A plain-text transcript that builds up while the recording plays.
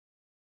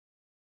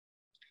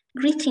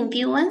Greeting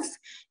viewers,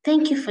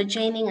 thank you for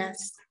joining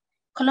us.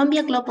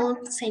 Columbia Global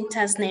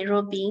Centers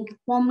Nairobi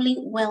warmly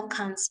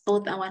welcomes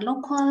both our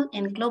local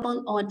and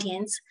global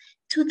audience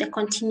to the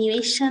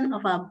continuation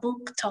of our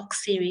book talk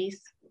series.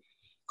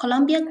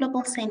 Columbia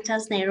Global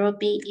Centers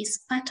Nairobi is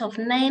part of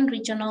 9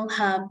 regional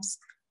hubs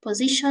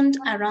positioned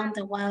around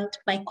the world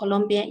by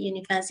Columbia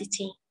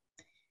University.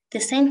 The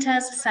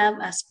centers serve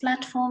as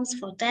platforms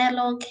for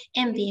dialogue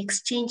and the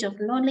exchange of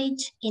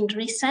knowledge in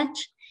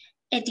research,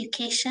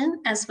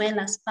 education, as well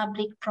as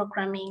public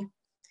programming.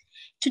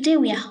 Today,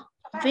 we are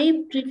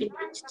very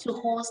privileged to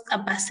host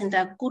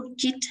Ambassador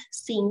Gurjit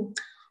Singh,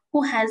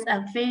 who has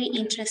a very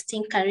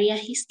interesting career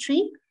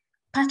history,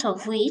 part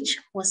of which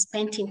was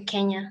spent in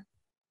Kenya.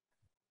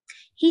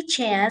 He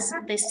chairs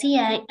the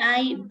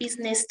CII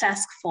Business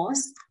Task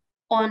Force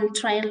on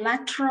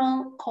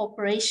Trilateral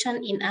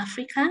Cooperation in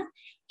Africa,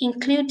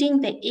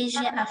 including the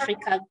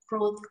Asia-Africa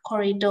Growth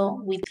Corridor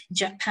with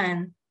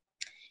Japan.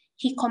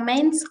 He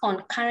comments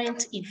on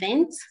current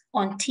events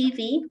on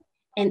TV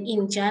and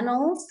in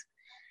journals.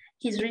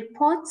 His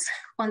reports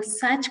on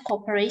such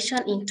cooperation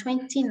in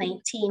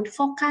 2019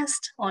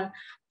 focused on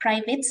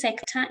private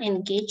sector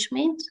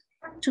engagement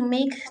to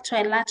make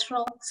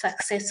trilateral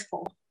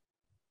successful.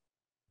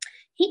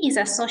 He is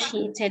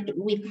associated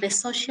with the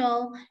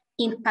Social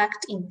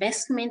Impact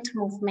Investment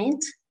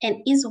Movement and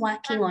is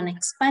working on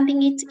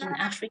expanding it in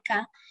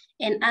Africa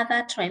and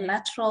other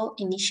trilateral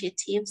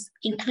initiatives,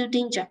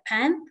 including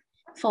Japan,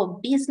 for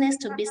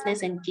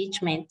business-to-business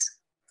engagement.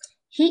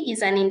 He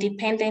is an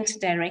independent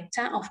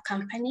director of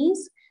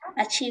companies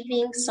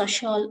achieving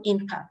social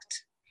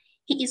impact.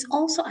 He is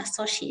also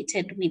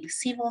associated with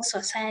civil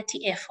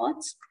society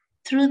efforts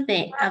through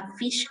the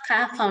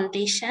Avishka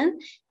Foundation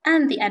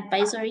and the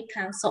Advisory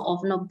Council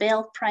of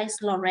Nobel Prize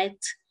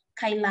laureate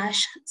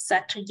Kailash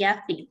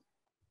Satyarthi.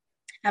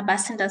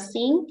 Ambassador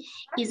Singh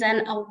is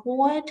an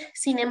award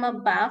cinema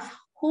buff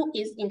who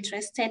is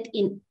interested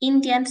in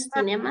Indian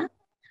cinema,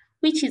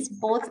 which is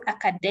both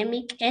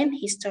academic and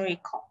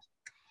historical.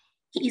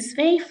 He is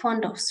very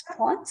fond of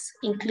sports,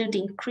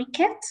 including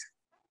cricket,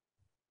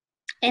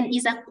 and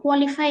is a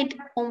qualified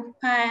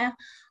umpire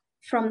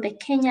from the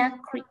Kenya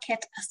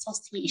Cricket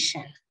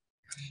Association.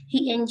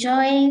 He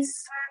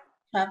enjoys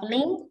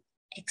traveling,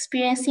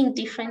 experiencing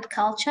different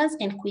cultures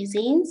and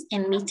cuisines,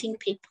 and meeting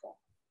people.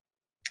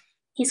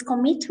 His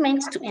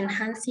commitment to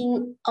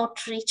enhancing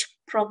outreach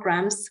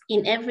programs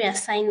in every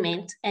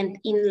assignment and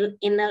in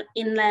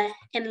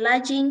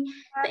enlarging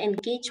the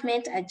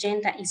engagement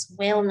agenda is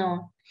well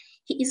known.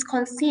 He is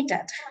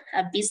considered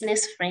a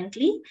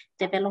business-friendly,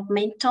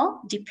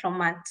 developmental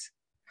diplomat.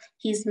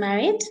 He is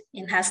married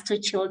and has 2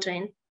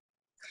 children.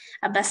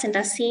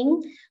 Ambassador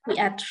Singh, we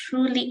are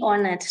truly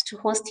honored to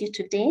host you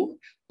today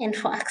and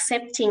for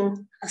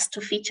accepting us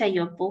to feature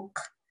your book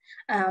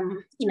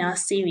in our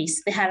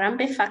series, The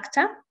Harambee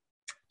Factor,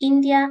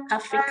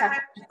 India-Africa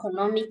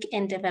Economic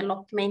and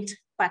Development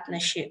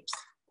Partnerships.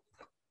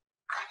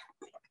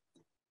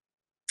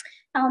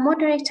 Our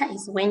moderator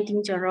is Wendy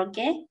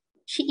Njoroge.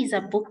 She is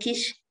a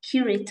bookish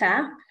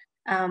curator,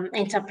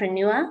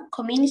 entrepreneur,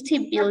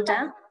 community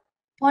builder,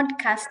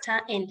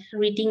 podcaster, and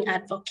reading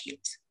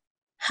advocate.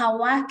 Her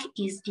work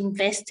is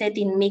invested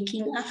in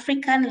making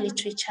African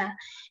literature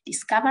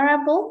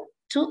discoverable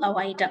to a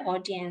wider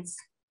audience.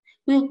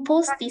 We'll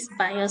post these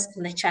bios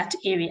in the chat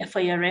area for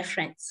your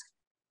reference.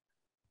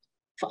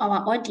 For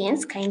our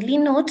audience, kindly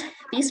note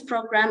this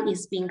program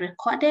is being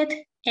recorded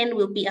and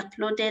will be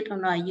uploaded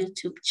on our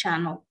YouTube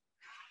channel.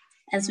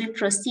 As we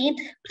proceed,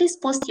 please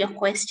post your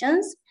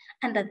questions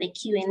under the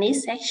Q&A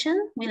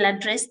section. We'll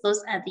address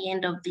those at the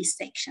end of this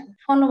section.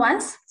 Follow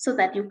us so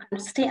that you can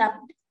stay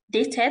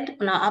updated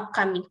on our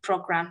upcoming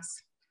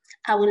programs.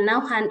 I will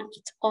now hand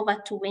it over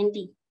to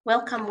Wendy.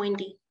 Welcome,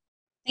 Wendy.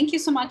 Thank you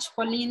so much,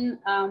 Pauline,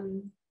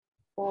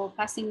 for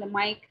passing the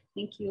mic.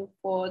 Thank you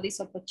for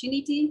this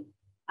opportunity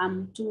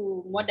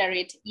to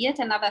moderate yet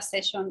another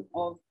session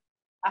of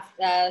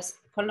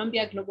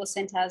Columbia Global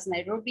Centers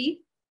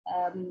Nairobi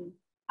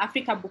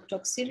Africa Book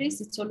Talk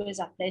series. It's always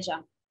a pleasure.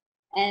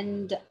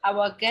 And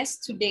our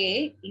guest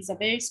today is a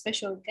very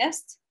special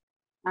guest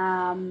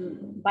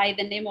by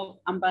the name of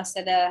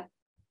Ambassador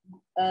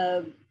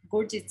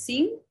Gurjit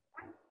Singh.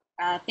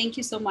 Thank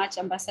you so much,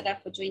 Ambassador,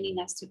 for joining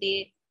us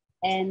today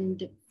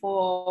and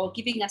for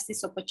giving us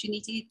this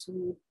opportunity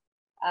to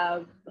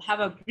have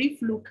a brief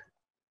look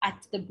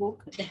at the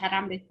book, The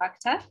Harambee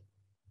Factor.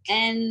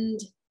 And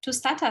to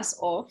start us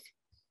off,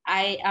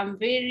 I am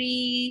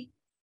very,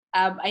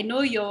 I know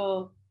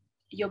your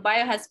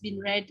bio has been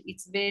read.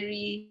 It's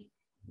very,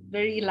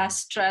 very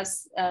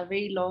illustrious,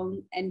 very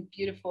long and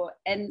beautiful.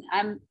 And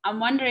I'm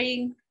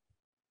wondering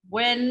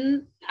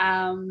when,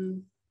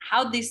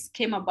 how this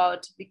came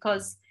about,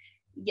 because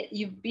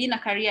you've been a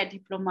career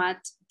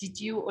diplomat. Did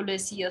you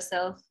always see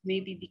yourself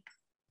maybe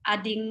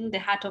adding the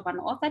heart of an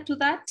author to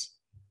that?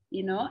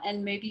 You know,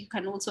 and maybe you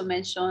can also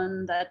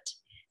mention that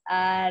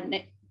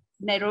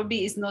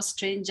Nairobi is no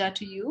stranger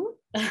to you.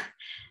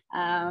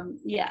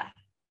 Yeah.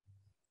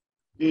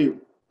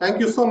 Thank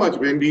you so much,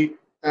 Wendy.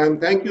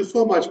 And thank you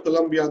so much,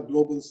 Columbia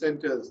Global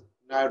Centers,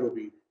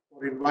 Nairobi.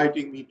 for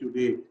inviting me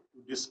today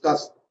to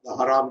discuss the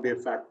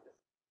Harambee Factor.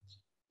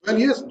 Well,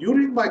 yes,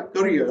 during my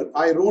career,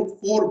 I wrote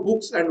 4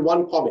 books and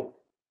 1 comic.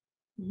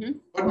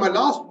 But my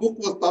last book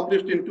was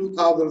published in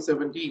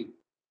 2017.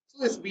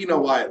 So it's been a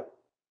while.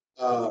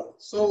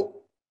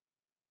 So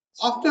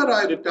after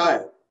I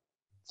retired,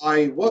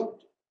 I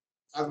worked,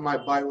 as my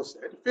bio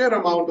said, a fair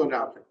amount on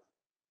Africa.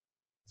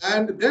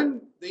 And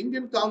then the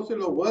Indian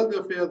Council of World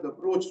Affairs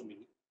approached me,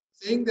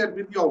 saying that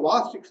with your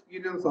vast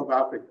experience of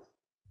Africa,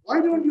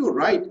 why don't you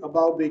write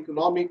about the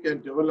economic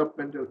and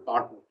developmental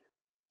partnership,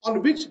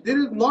 on which there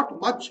is not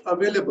much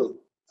available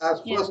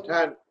as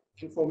first-hand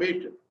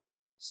information.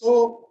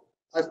 So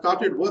I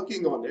started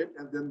working on it,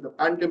 and then the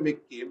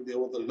pandemic came, there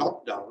was a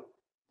lockdown,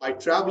 my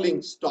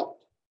traveling stopped.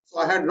 So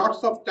I had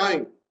lots of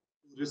time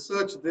to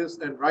research this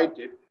and write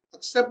it,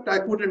 except I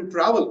couldn't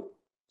travel.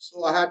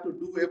 So I had to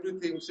do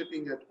everything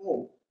sitting at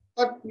home.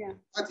 But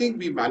I think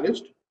we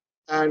managed,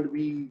 and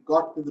we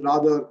got this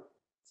rather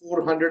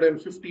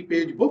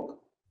 450-page book,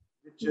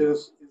 which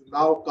is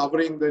now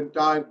covering the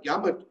entire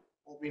gamut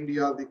of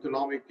India's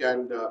economic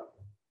and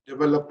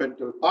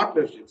developmental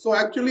partnership. So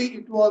actually,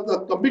 it was a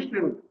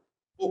commissioned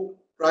book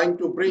trying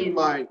to bring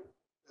my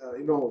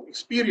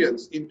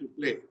experience into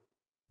play.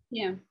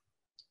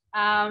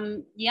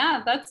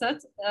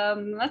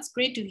 That's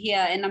great to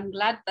hear, and I'm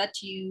glad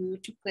that you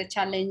took the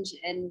challenge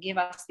and gave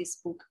us this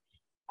book.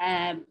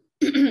 And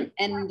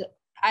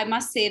I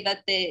must say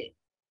that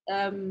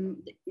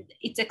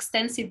it's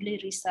extensively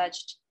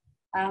researched.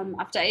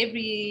 After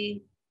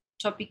every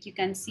topic, you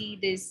can see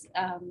this.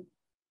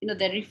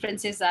 The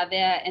references are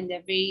there, and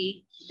they're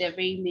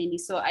very many.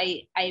 So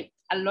a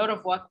lot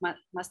of work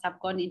must have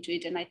gone into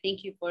it, and I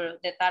thank you for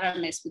the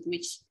thoroughness with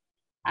which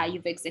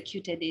you've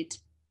executed it.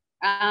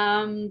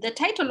 The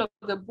title of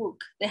the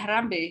book, The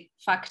Harambee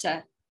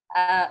Factor,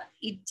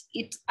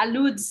 it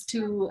alludes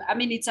to,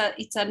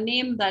 it's a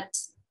name that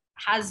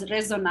has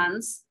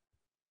resonance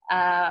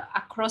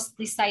across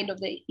this side of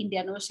the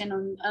Indian Ocean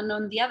and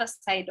on the other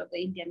side of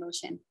the Indian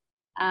Ocean.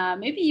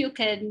 Maybe you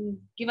can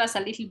give us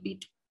a little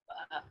bit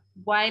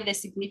why the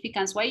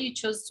significance, why you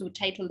chose to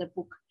title the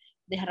book,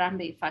 The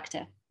Harambee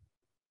Factor.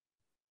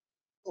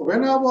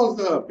 When I was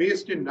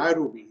based in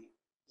Nairobi,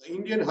 the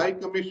Indian High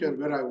Commission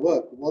where I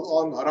worked was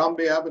on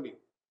Harambee Avenue.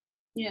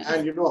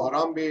 And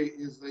Harambee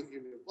is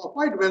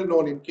quite well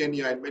known in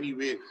Kenya in many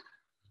ways.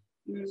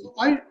 So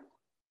I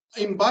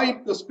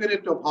imbibed the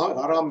spirit of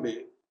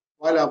Harambee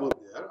while I was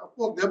there. Of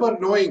course, never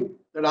knowing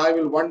that I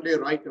will one day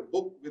write a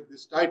book with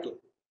this title.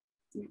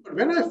 But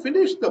when I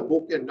finished the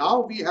book, and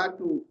now we had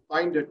to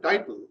find a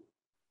title,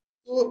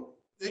 so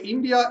the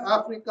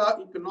India-Africa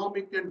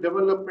Economic and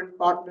Development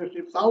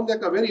Partnership sounds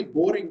like a very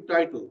boring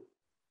title.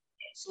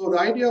 So the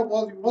idea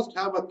was you must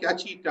have a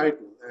catchy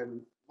title.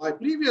 And my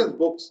previous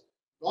books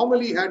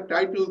normally had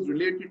titles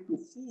related to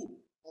food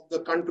of the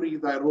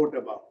countries I wrote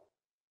about.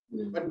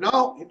 But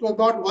now it was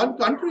not one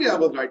country I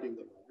was writing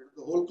about, it was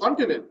the whole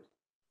continent.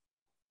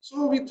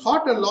 So we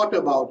thought a lot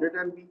about it,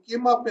 and we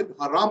came up with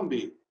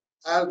Harambee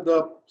as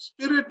the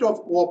spirit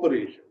of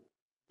cooperation,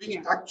 which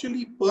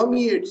actually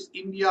permeates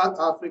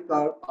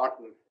India-Africa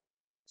partnership.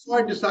 So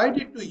I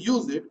decided to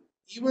use it,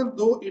 even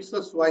though it's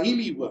a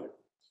Swahili word.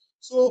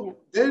 So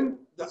then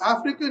the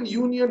African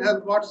Union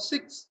has got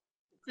 6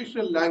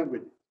 official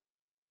languages.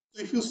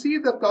 So if you see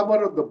the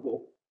cover of the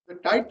book, the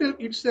title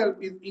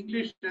itself is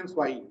English and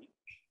Swahili.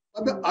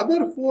 But the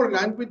other 4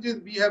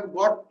 languages, we have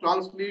got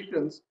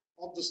translations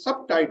of the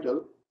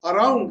subtitle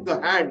around the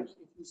hands,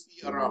 if you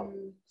see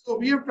around. So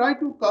we have tried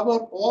to cover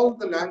all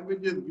the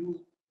languages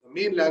used, the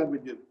main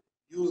languages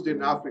used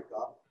in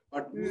Africa,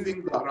 but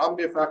using the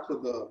Harambee Factor,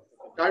 the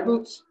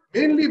title,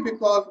 mainly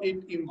because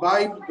it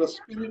imbibes the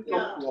spirit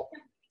of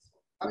cooperation.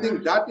 I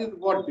think that is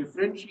what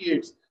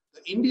differentiates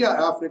the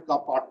India-Africa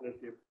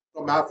partnership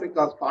from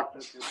Africa's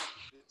partnership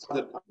with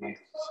other countries.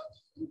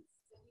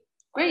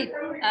 Great.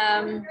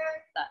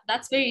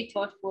 That's very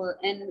thoughtful.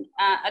 And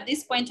at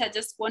this point, I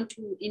just want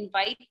to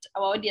invite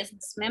our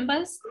audience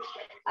members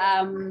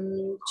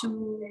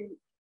to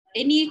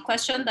any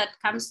question that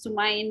comes to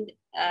mind,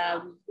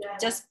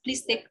 just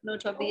please take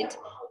note of it.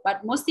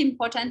 But most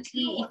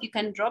importantly, if you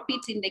can drop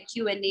it in the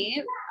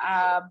Q&A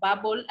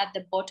bubble at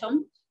the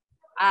bottom,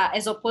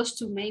 as opposed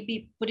to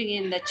maybe putting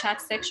it in the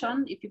chat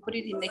section. If you put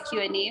it in the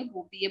Q&A,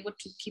 we'll be able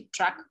to keep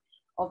track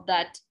of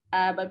that.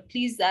 But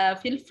please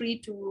feel free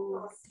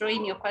to throw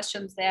in your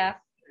questions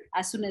there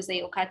as soon as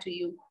they occur to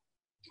you.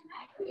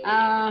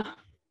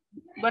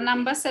 But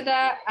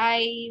Ambassador,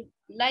 I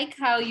like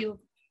how you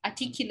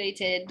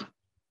articulated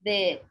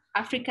the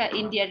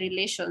Africa-India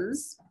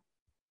relations.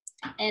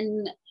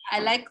 And I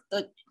like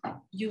that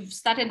you've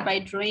started by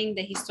drawing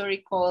the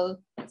historical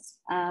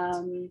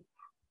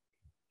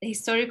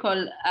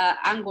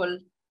angle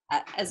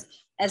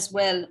as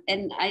well.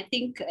 And I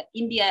think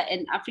India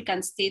and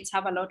African states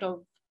have a lot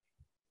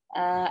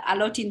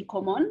in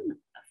common,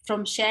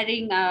 from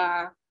sharing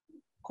a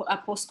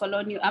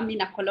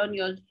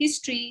colonial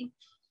history,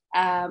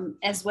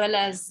 as well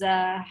as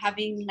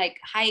having like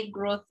high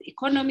growth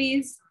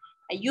economies,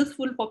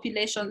 youthful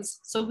populations.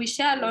 So we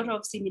share a lot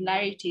of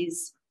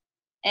similarities.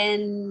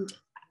 And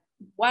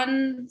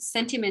one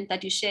sentiment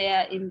that you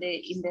share in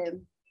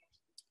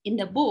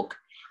the book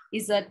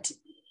is that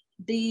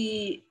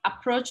the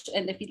approach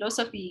and the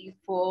philosophy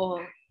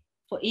for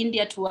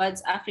India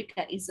towards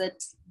Africa is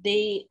that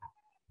they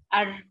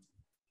are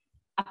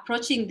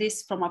approaching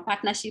this from a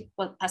partnership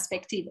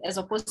perspective as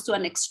opposed to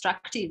an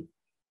extractive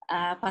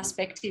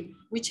perspective,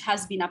 which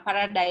has been a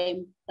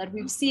paradigm that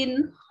we've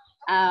seen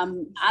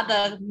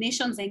other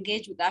nations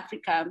engage with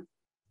Africa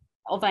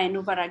over and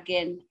over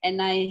again.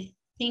 And I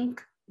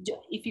think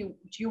if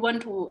you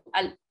want to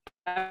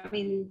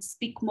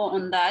speak more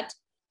on that,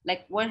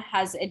 like what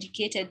has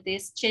educated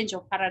this change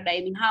of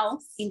paradigm in how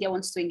India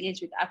wants to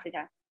engage with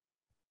Africa?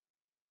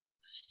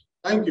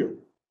 Thank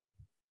you.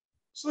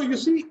 So you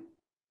see,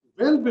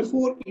 well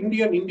before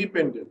Indian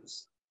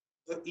independence,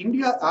 the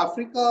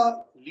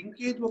India-Africa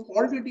linkage was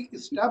already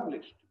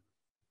established.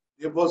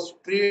 There was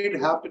trade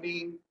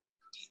happening,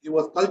 there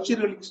was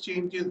cultural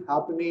exchanges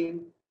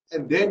happening,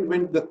 and then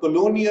when the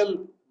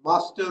colonial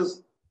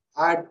masters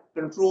had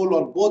control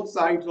on both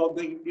sides of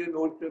the Indian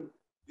Ocean,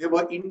 there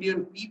were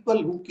Indian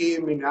people who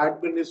came in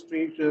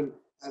administration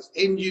as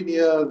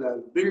engineers,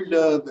 as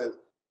builders, as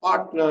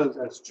partners,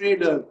 as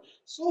traders.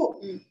 So,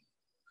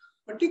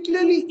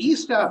 particularly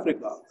East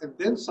Africa and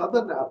then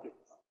Southern Africa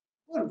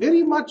were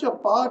very much a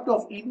part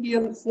of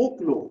Indian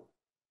folklore.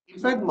 In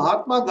fact,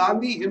 Mahatma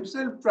Gandhi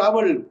himself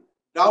traveled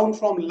down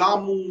from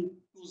Lamu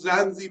to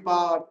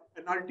Zanzibar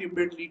and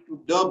ultimately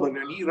to Durban,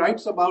 and he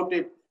writes about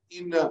it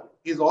in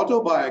his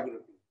autobiography,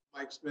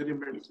 My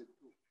Experiments in Truth.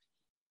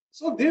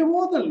 So there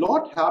was a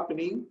lot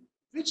happening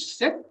which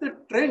set the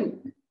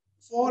trend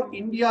for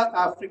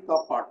India-Africa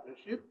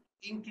partnership,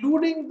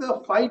 including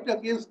the fight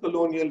against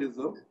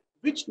colonialism,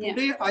 which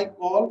today I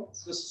call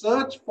the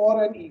search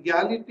for an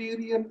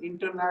egalitarian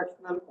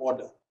international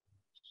order.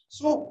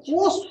 So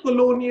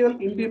post-colonial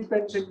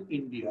independent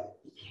India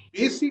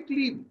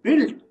basically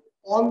built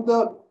on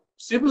the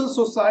civil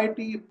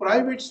society,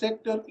 private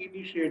sector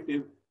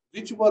initiatives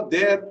which were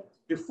there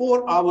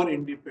before our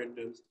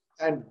independence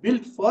and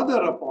built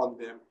further upon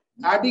them,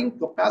 adding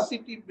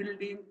capacity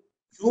building,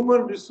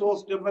 human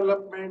resource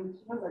development,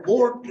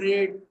 more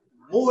trade,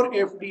 more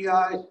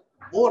FDI,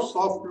 more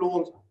soft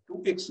loans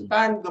to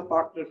expand the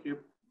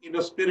partnership in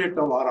a spirit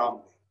of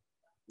Harambee.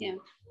 Yeah.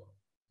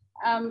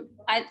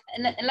 I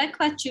like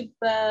that you've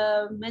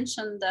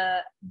mentioned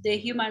the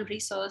human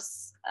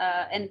resource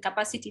and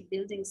capacity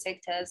building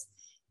sectors,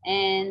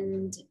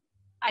 and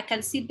I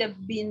can see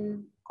there've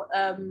been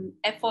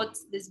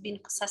efforts. There's been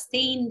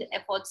sustained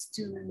efforts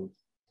to,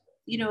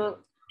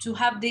 to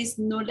have this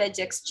knowledge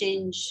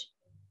exchange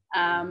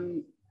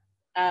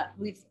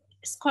with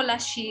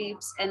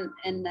scholarships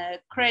and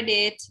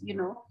credit,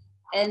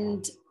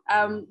 and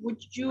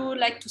would you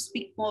like to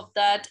speak more of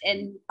that,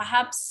 and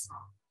perhaps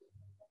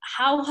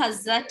how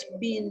has that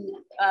been,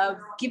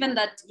 given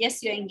that,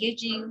 yes, you're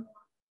engaging,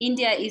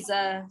 India is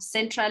a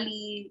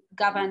centrally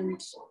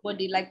governed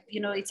body, like,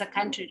 it's a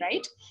country,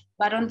 right?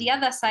 But on the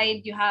other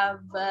side, you have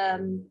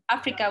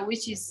Africa,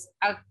 which is,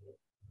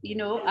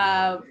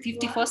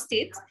 54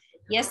 states.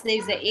 Yes, there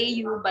is the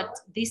AU, but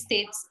these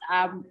states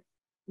are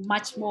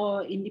much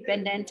more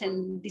independent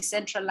and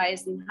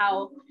decentralized in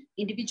how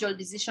individual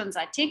decisions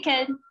are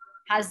taken.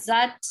 Has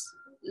that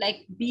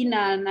been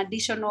an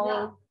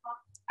additional,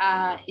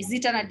 is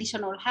it an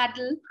additional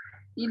hurdle,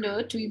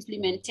 to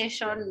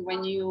implementation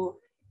when you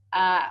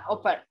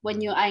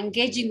when you are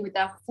engaging with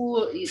a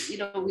full,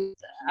 with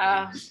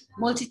a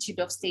multitude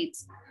of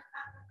states?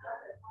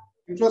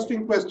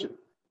 Interesting question.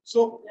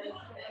 So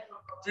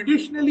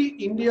traditionally,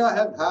 India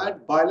has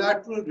had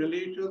bilateral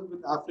relations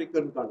with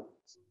African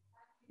countries,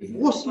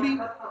 mostly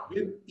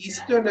with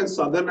Eastern and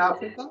Southern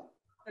Africa,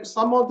 and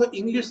some of the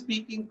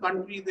English-speaking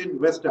countries in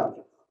West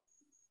Africa.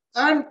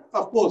 And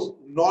of course,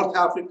 North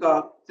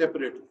Africa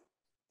separately,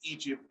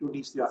 Egypt,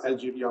 Tunisia,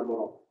 Algeria,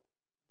 Morocco.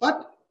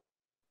 But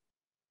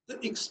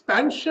the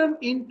expansion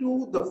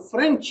into the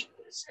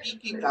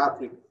French-speaking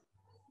Africa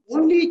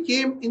only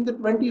came in the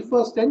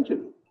 21st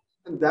century.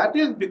 And that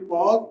is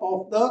because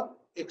of the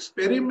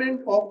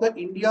experiment of the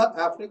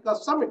India-Africa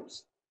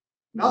summits.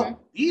 Now,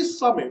 these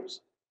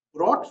summits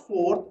brought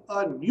forth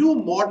a new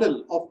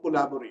model of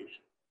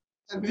collaboration.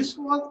 And this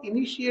was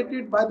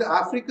initiated by the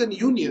African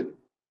Union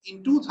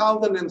in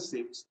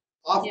 2006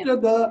 after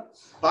the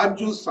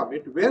Banjul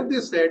summit, where they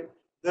said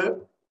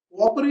the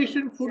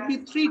cooperation should be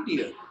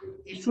three-tiered.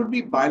 It should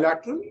be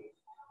bilateral,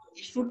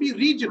 it should be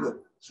regional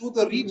through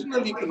the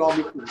regional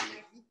economic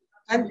community,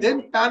 and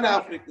then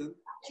pan-African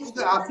through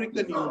the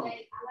African Union.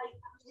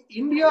 So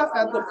India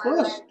at the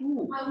first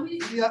two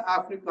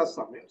India-Africa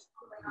summits,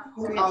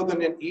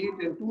 2008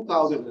 and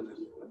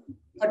 2011,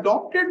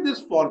 adopted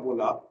this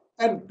formula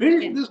and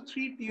built this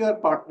three-tier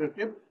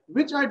partnership,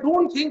 which I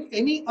don't think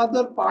any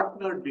other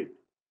partner did.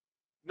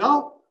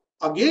 Now,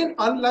 again,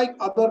 unlike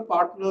other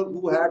partners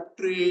who had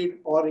trade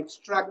or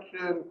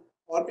extraction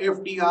or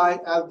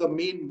FDI as the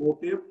main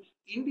motive,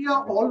 India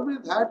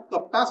always had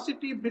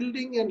capacity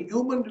building and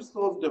human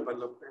resource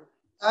development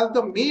as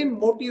the main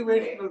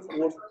motivational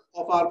force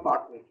of our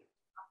partnership.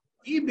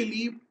 We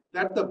believe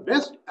that the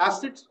best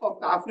assets of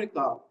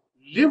Africa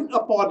lived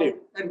upon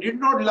it and did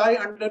not lie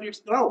under its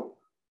ground.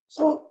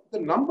 So the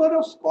number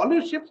of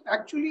scholarships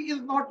actually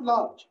is not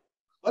large,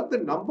 but the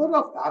number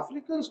of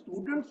African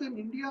students in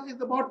India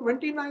is about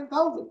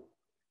 29,000.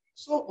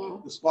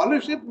 So the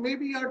scholarships may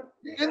be at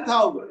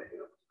 10,000,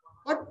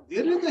 but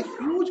there is a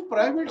huge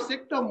private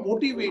sector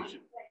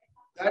motivation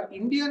that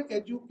Indian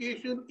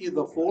education is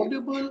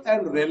affordable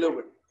and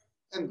relevant,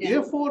 and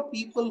therefore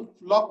people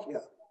flock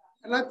here.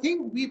 And I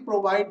think we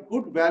provide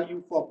good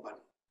value for money.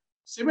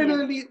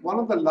 Similarly, one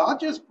of the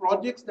largest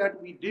projects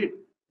that we did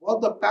was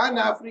the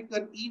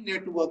Pan-African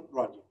e-network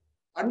project,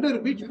 under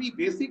which we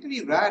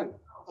basically ran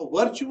a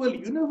virtual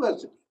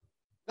university.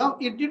 Now,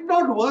 it did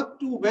not work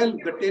too well,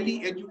 the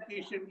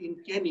tele-education in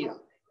Kenya,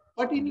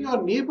 but in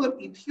your neighbor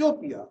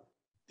Ethiopia,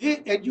 they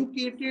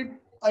educated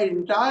an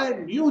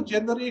entire new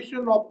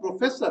generation of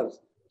professors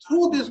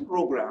through this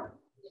program.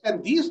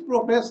 And these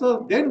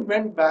professors then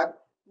went back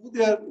to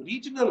their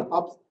regional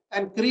hubs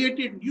and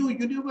created new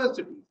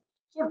universities.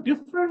 So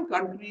different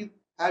countries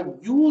have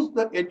used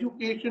the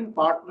education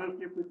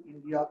partnership with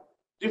India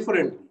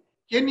differently.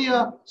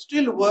 Kenya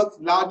still works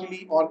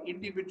largely on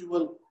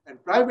individual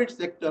and private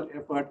sector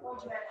effort,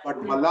 but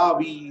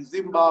Malawi,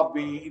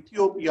 Zimbabwe,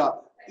 Ethiopia,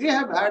 they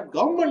have had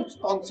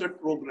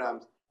government-sponsored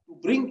programs to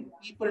bring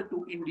people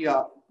to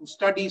India to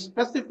study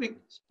specific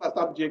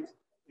subjects,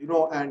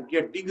 and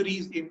get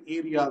degrees in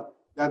areas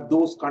that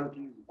those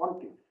countries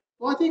wanted.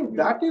 So I think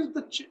that is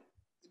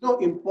the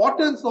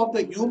importance of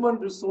the human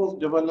resource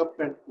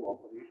development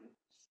cooperation.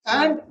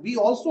 And we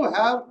also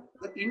have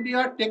the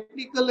India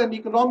Technical and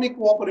Economic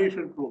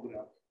Cooperation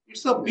Program.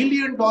 It's a $1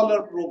 billion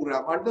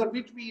program under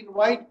which we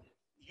invite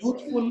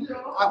youthful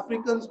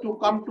Africans to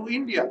come to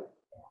India.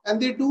 And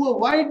they do a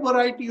wide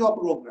variety of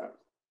programs.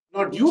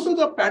 Now, due to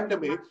the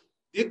pandemic,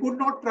 they could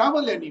not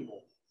travel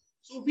anymore.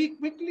 So we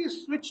quickly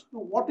switched to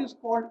what is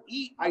called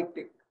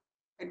e-ITEC.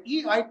 And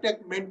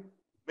e-ITEC meant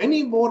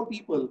many more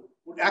people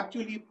would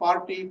actually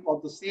partake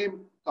of the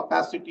same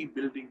capacity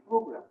building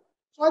program.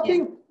 So I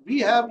think we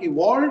have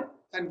evolved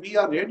and we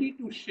are ready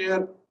to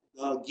share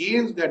the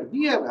gains that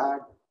we have had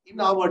in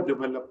our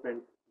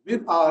development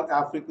with our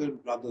African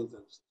brothers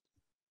and sisters.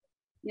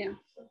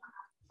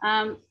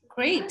 Yeah,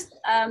 great.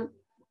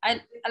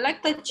 I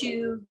like that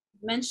you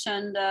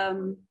mentioned,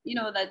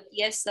 that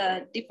yes,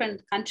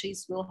 different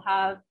countries will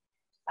have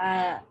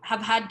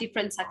had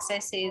different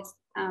successes,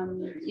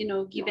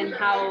 given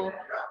how,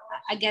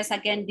 I guess,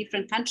 again,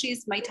 different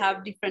countries might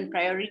have different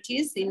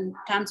priorities in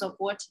terms of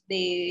what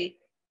they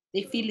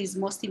feel is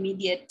most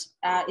immediate,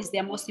 is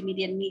their most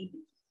immediate need.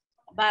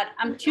 But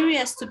I'm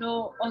curious to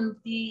know on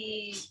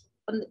the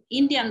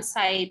Indian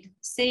side,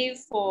 say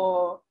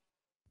for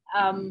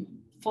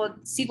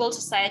civil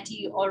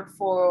society or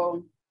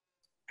for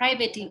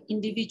private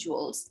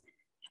individuals,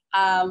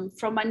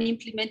 from an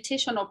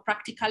implementation or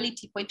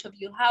practicality point of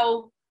view,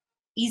 how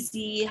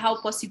easy, how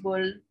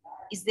possible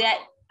is there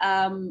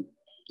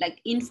like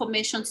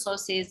information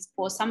sources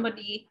for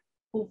somebody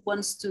who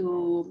wants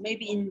to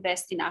maybe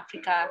invest in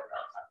Africa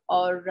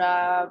or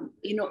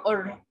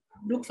or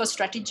look for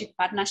strategic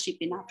partnership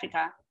in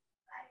Africa,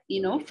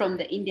 from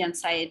the Indian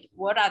side?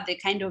 What are the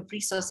kind of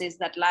resources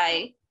that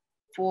lie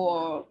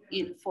for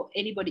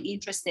anybody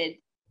interested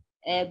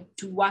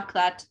to work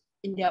that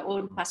in their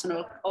own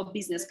personal or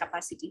business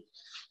capacity?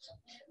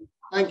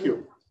 Thank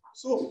you.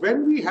 So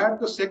when we had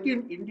the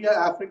second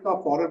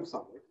India-Africa Forum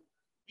Summit,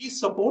 we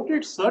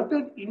supported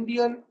certain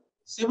Indian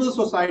civil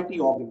society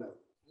organizations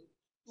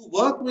to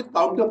work with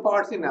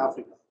counterparts in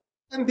Africa.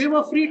 And they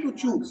were free to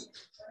choose.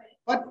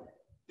 But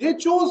they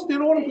chose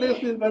their own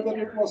places, whether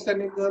it was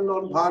Senegal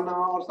or Ghana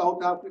or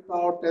South Africa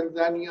or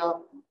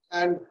Tanzania.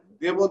 And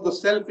there was the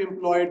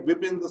self-employed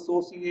women's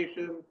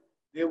association.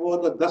 There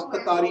was the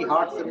Dastakari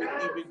Heart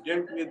Samiti, which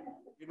dealt with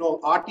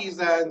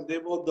artisans.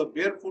 There was the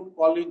Barefoot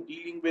College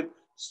dealing with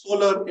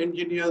solar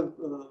engineers,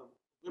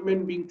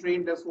 women being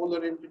trained as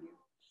solar engineers.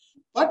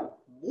 But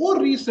more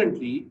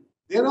recently,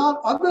 there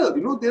are other,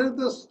 there is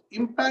this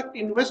impact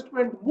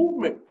investment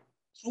movement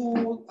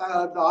through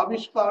the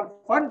Avishkar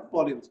Fund,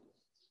 for instance.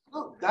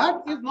 Now,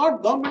 that is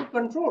not government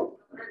controlled.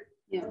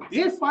 Yeah.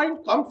 They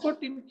find comfort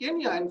in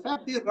Kenya. In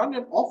fact, they run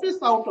an office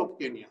out of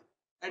Kenya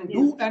and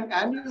do an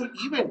annual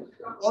event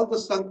called the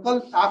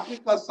Sankalp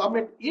Africa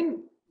Summit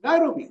in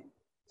Nairobi.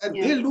 And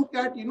they look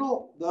at,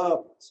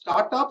 the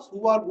startups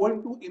who are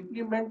going to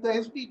implement the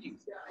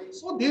SDGs.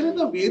 So there is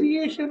a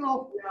variation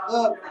of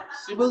the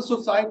civil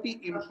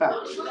society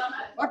impact.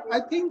 But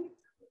I think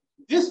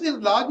this is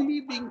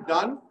largely being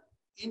done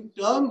in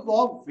terms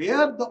of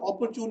where the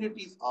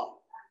opportunities are.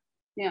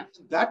 Yeah.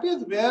 That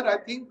is where I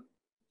think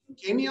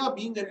Kenya,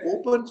 being an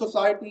open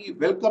society,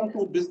 welcome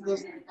to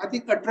business, I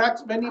think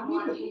attracts many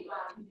people.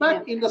 In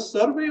fact, in the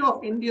survey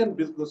of Indian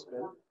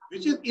businessmen,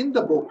 which is in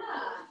the book,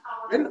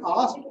 when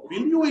asked,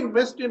 will you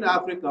invest in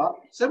Africa,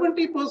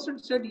 70%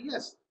 said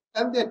yes.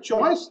 And their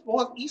choice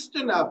was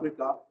Eastern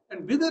Africa.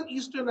 And within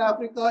Eastern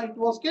Africa, it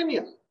was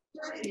Kenya.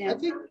 I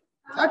think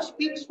that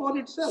speaks for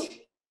itself.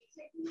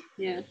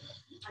 Yeah.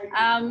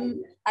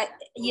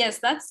 Yes,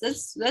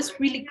 that's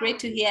really great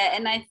to hear,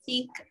 and I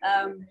think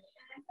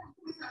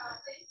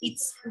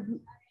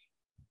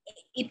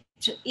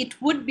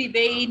it would be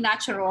very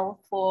natural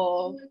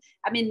for,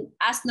 I mean,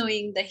 us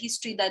knowing the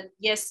history that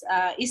yes,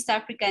 East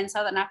Africa and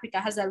Southern Africa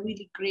has a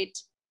really great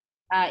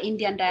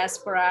Indian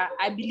diaspora.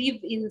 I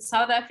believe in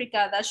South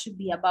Africa that should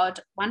be about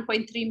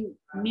 1.3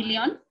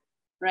 million,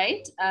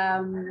 right?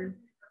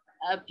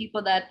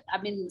 People that,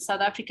 I mean,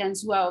 South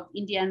Africans who are of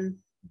Indian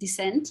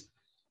descent.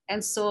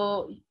 And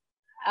so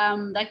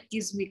that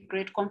gives me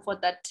great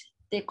comfort that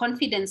the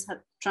confidence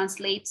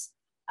translates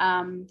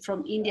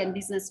from Indian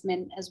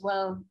businessmen as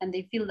well, and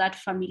they feel that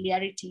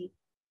familiarity.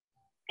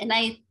 And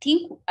I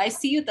think I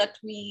see that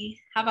we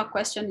have a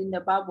question in the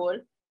bubble.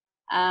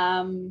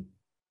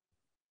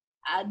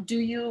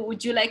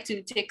 Would you like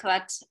to take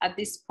that at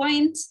this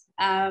point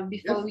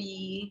before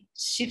we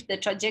shift the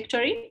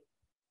trajectory?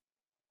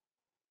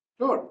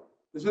 Sure.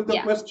 This is the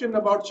question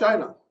about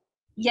China.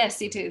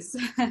 Yes, it is.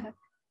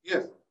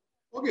 Yes.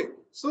 Okay.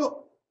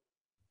 So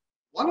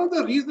one of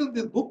the reasons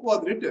this book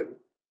was written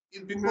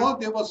is because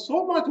there was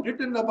so much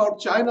written about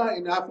China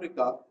in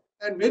Africa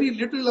and very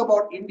little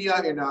about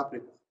India in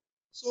Africa.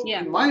 So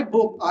in my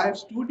book, I have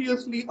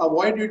studiously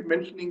avoided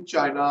mentioning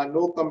China,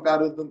 no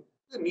comparison,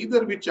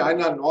 neither with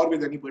China nor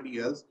with anybody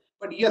else.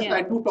 But yes,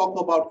 I do talk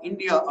about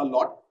India a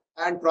lot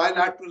and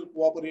trilateral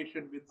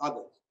cooperation with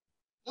others.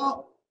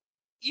 Now,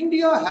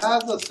 India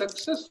has a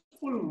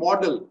successful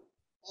model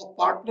of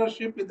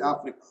partnership with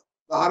Africa,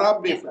 the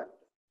Harambee Factor.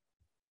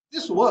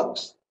 This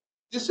works.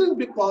 This is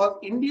because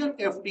Indian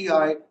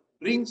FDI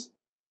brings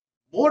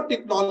more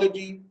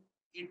technology,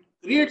 it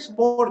creates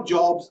more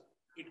jobs,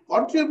 it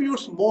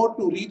contributes more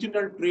to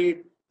regional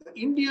trade. The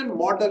Indian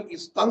model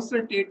is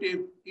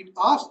consultative. It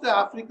asks the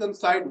African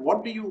side,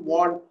 what do you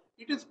want?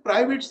 It is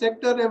private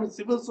sector and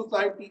civil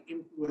society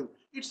influence.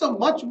 It's a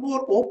much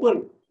more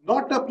open,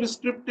 not a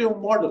prescriptive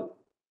model.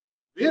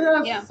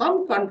 Whereas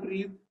some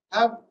countries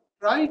have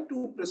tried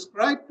to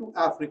prescribe to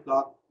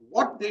Africa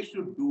what they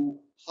should do,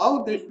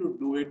 how they should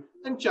do it,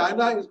 and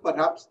China is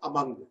perhaps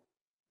among them.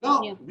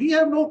 Now, we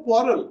have no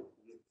quarrel.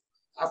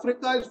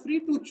 Africa is free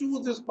to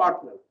choose its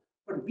partner,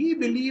 but we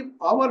believe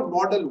our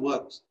model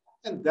works.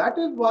 And that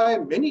is why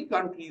many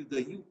countries, the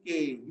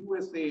UK,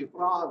 USA,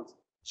 France,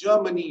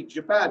 Germany,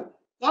 Japan,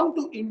 come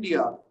to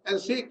India and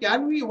say,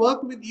 can we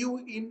work with you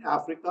in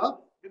Africa?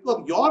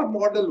 Because your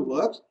model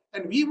works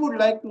and we would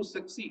like to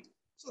succeed.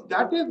 So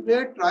that is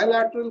where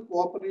trilateral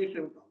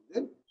cooperation comes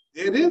in.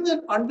 There is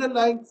an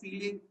underlying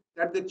feeling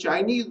that the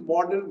Chinese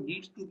model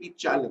needs to be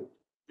challenged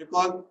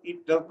because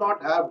it does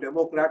not have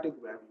democratic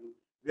values,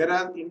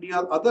 whereas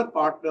India's other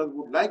partners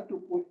would like to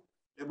put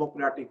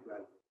democratic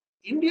values.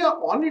 India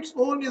on its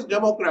own is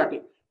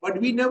democratic, but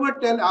we never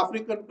tell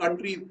African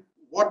countries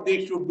what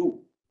they should do.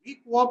 We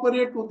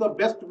cooperate to the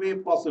best way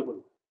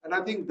possible. And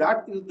I think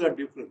that is the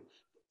difference.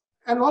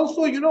 And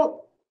also, you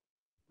know,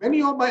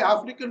 many of my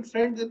African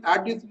friends in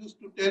Addis used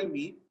to tell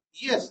me,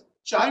 yes,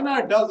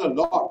 China does a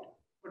lot,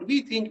 but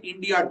we think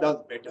India does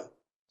better.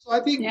 So I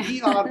think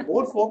we are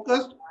more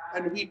focused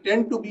and we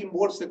tend to be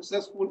more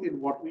successful in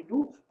what we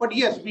do. But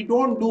yes, we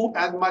don't do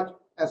as much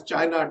as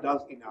China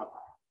does in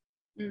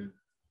Africa.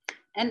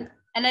 And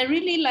I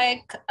really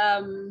like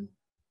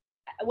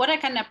what I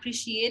can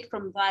appreciate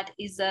from that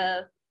is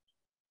a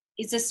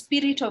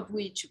spirit of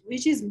which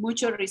is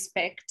mutual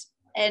respect,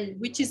 and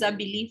which is a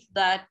belief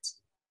that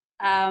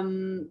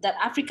that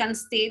African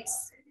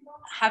states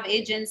have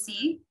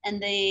agency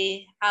and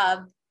they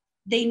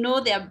know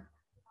their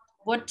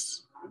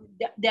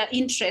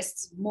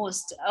interests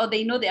most, or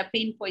they know their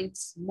pain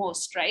points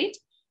most, right?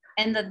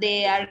 And that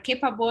they are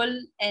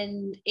capable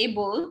and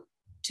able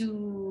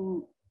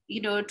to,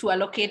 you know, to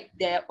allocate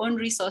their own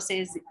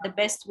resources the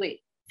best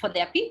way for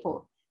their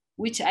people,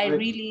 which I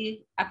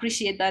really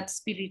appreciate, that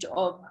spirit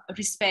of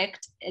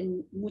respect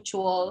and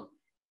mutual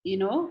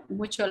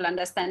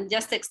understanding,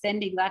 just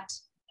extending that.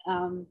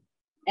 And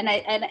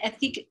I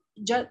think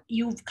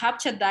you've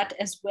captured that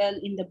as well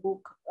in the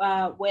book,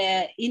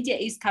 where India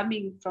is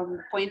coming from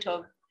the point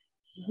of,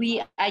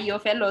 we are your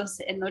fellows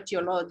and not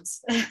your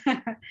lords.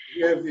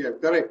 Yes,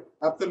 correct.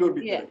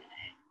 Absolutely correct.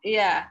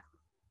 Yeah.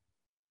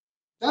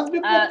 That's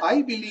because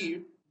I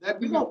believe that,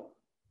 you know,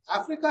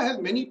 Africa has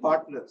many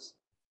partners.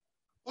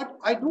 But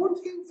I don't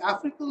think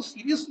Africans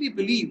seriously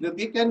believe that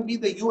they can be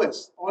the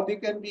US or they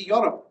can be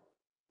Europe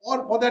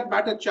or, for that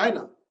matter,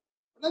 China.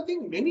 But I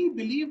think many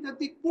believe that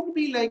they could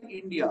be like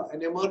India,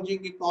 an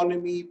emerging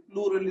economy,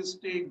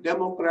 pluralistic,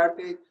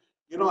 democratic,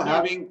 you know,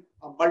 having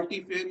a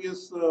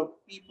multifarious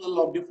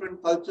people of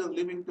different cultures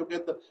living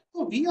together.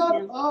 So we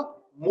are a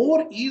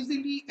more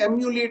easily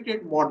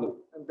emulated model.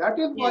 And that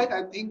is why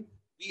I think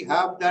we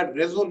have that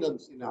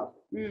resonance in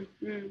Africa.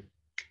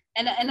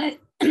 And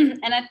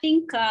I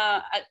think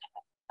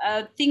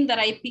a thing that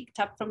I picked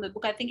up from the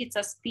book, I think it's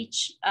a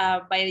speech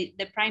by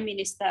the Prime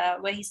Minister,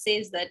 where he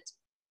says that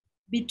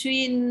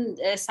between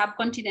the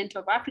subcontinent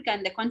of Africa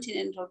and the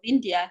continent of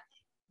India,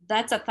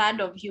 that's a third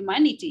of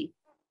humanity.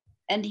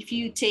 And if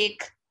you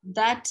take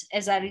that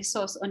as a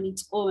resource on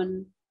its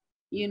own,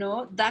 you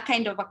know, that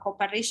kind of a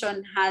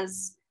cooperation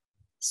has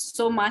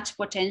so much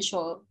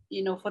potential,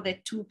 you know, for the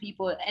two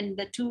people and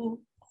the two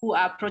who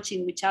are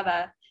approaching each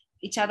other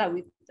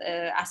with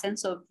a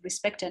sense of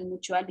respect and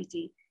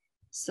mutuality.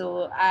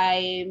 So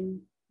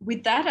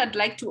with that, I'd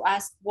like to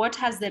ask, what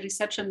has the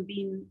reception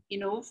been, you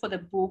know, for the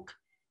book?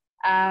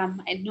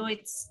 I know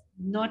it's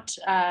not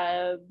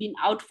been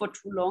out for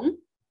too long,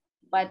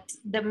 but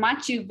the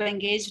much you've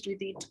engaged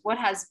with it, what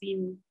has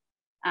been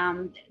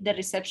the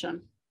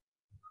reception?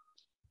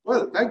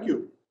 Well, thank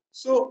you.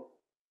 So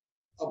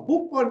a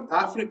book on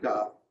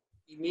Africa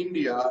in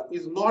India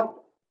is not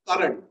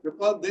current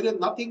because there is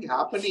nothing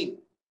happening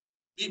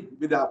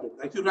with Africa.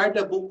 If you write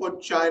a book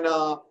on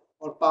China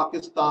or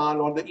Pakistan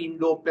or the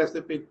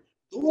Indo-Pacific,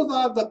 those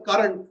are the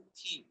current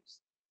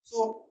themes.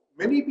 So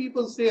many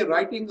people say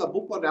writing a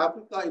book on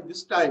Africa at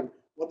this time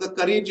was a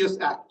courageous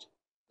act.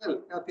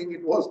 Well, I think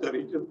it was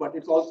courageous, but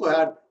it's also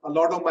had a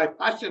lot of my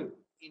passion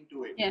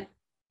into it. Yeah.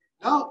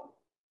 Now,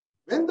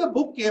 when the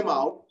book came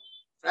out,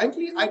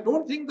 frankly, I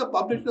don't think the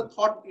publisher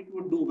thought it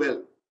would do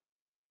well.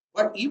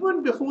 But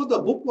even before the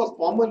book was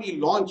formally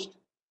launched,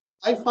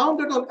 I found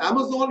that on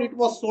Amazon it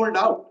was sold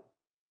out.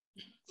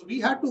 So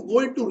we had to go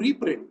into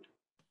reprint,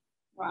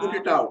 put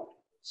it out.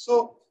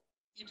 So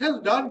it has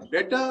done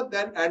better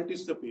than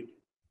anticipated,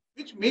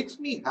 which makes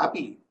me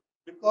happy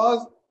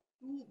because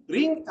to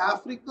bring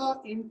Africa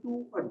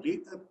into a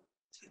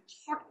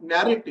thought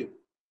narrative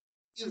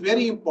is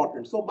very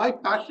important. So my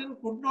passion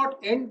could not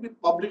end with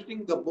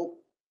publishing the book.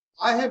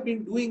 I have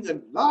been doing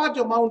a large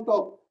amount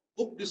of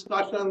book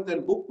discussions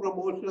and book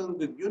promotions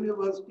with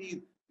universities,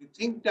 with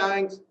think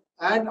tanks,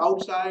 and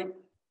outside.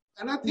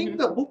 And I think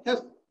the book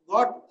has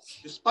got,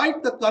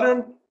 despite the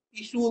current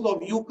issues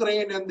of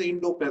Ukraine and the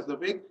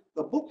Indo-Pacific,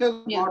 the book has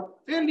got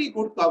fairly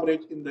good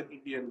coverage in the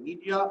Indian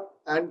media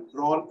and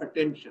drawn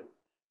attention.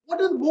 What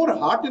is more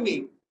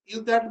heartening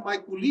is that my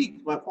colleagues,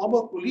 my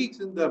former colleagues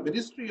in the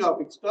Ministry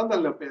of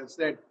External Affairs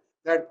said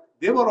that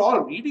they were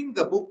all reading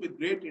the book with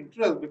great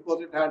interest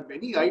because it had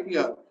many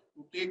ideas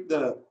to take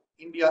the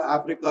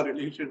India-Africa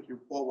relationship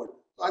forward.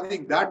 So I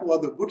think that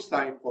was a good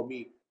sign for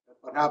me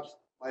that perhaps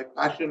my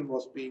passion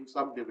was paying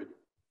some dividend.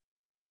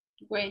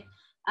 Great.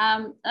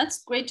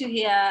 That's great to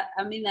hear.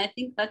 I mean, I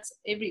think that's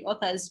every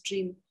author's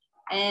dream.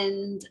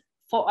 And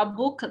for a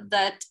book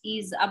that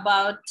is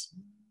about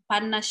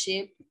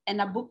partnership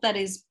and a book that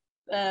is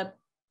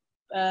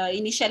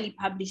initially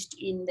published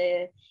in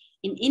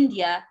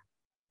India,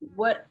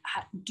 what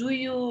do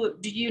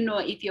you know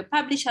if your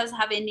publishers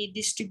have any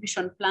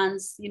distribution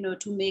plans, you know,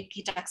 to make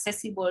it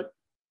accessible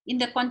in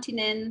the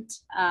continent?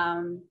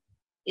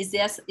 Is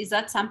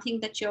that something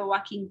that you're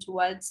working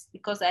towards?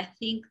 Because I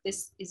think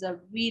this is a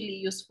really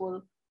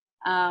useful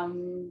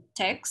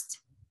text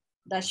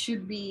that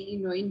should be, you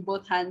know, in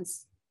both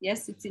hands.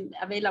 Yes, it's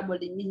available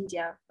in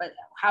India, but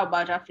how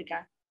about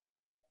Africa?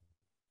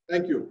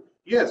 Thank you.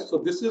 Yes, so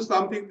this is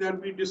something that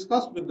we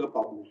discussed with the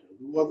publisher,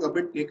 who was a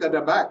bit taken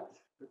aback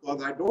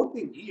because I don't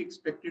think he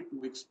expected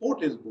to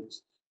export his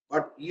books,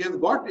 but he has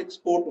got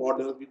export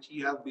orders which he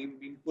has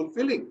been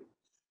fulfilling.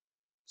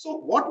 So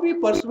what we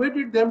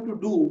persuaded them to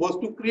do was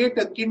to create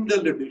a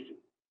Kindle edition.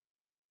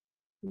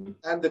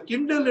 And the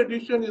Kindle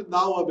edition is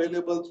now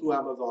available through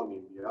Amazon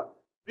India,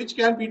 which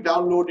can be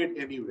downloaded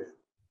anywhere.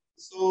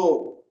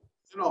 So,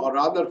 you know, a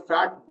rather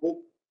fat book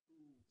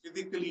to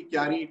physically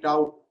carry it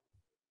out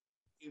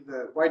is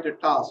quite a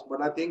task,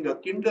 but I think a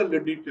Kindle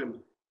edition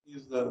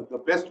is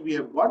the best we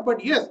have got.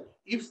 But yes,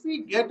 if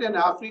we get an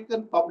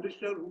African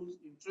publisher who's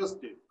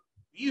interested,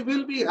 we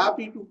will be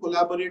happy to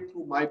collaborate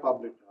through my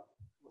publisher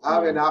to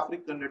have an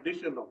African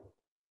edition of it.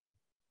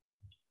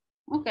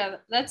 Okay,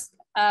 that's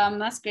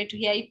great to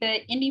hear. If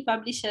any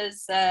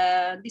publishers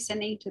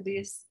listening to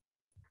this,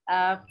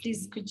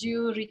 please could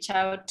you reach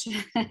out?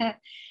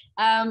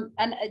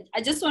 And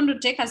I just want to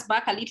take us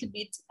back a little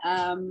bit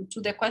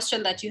to the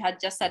question that you had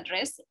just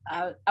addressed.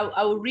 I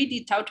will read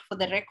it out for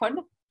the record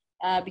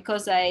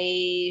because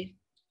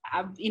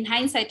in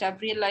hindsight,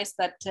 I've realized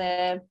that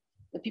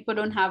the people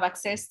don't have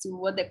access to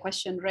what the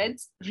question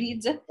reads.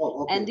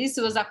 Oh, okay. And this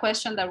was a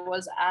question that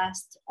was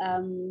asked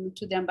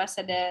to the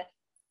ambassador,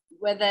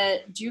 whether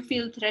do you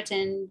feel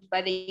threatened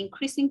by the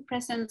increasing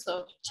presence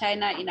of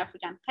China in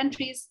African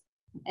countries?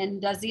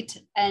 And does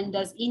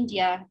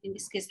India, in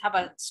this case, have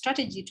a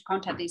strategy to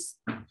counter this?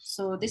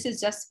 So this is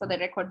just for the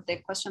record, the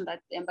question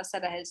that the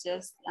ambassador has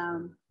just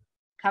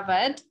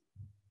covered.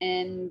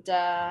 And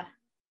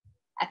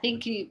I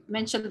think he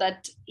mentioned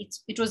that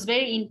it was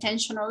very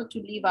intentional to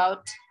leave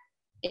out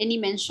any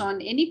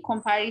mention, any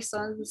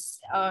comparisons,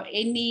 or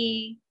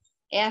any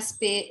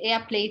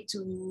airplay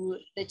to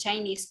the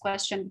Chinese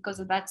question,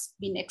 because that's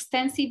been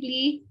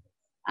extensively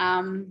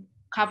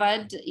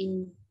covered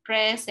in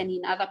press and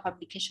in other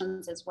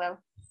publications as well.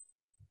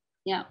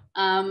 Yeah.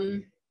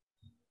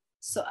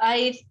 So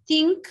I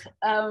think,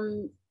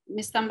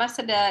 Mr.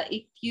 Ambassador,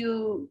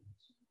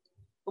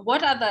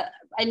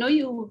 I know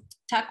you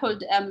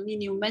tackled,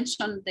 you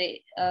mentioned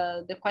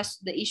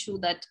the issue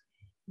that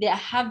there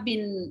have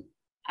been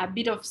a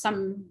bit of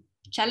some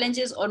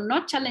challenges, or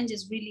not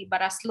challenges really,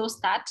 but a slow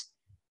start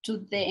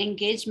to the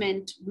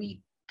engagement with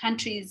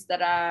countries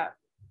that are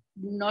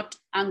not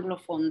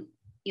Anglophone,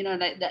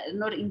 like that,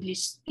 not English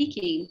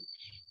speaking.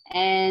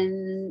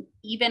 And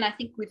even I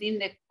think within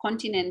the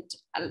continent,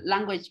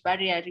 language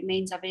barrier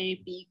remains a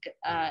very big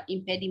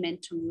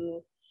impediment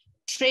to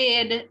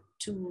trade,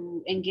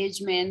 to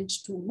engagement,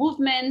 to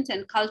movement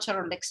and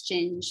cultural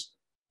exchange.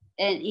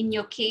 And in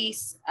your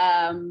case,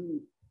 I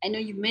know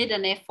you made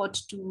an effort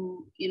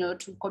to,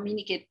 to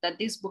communicate that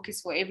this book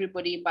is for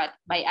everybody, but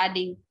by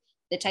adding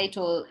the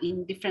title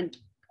in different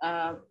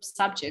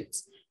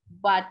subjects.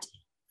 But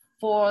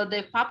for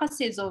the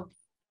purposes of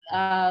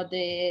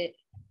the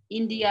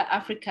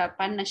India-Africa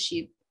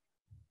partnership,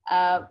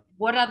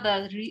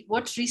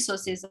 what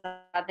resources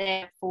are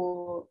there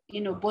for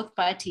both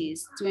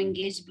parties to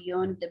engage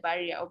beyond the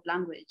barrier of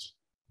language?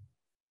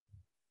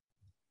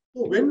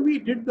 So when we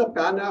did the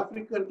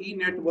Pan-African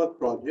e-network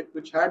project,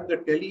 which had the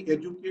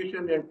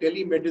tele-education and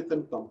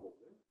telemedicine component,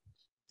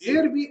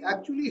 there we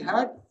actually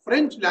had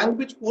French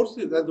language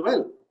courses as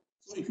well.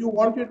 So if you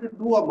wanted to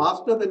do a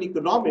master's in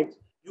economics,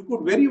 you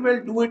could very well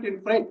do it in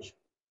French.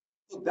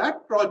 So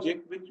that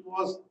project, which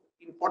was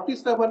in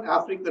 47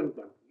 African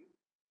countries,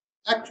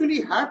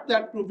 actually had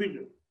that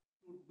provision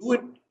to do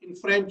it in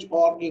French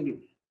or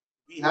English.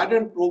 We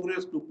hadn't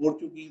progressed to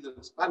Portuguese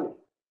and Spanish,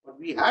 but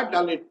we had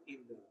done it in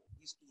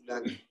these two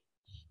languages.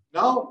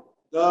 Now,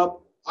 the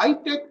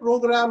iTech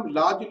program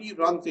largely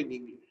runs in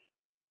English,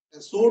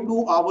 and so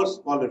do our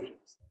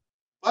scholarships.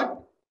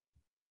 But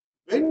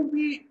when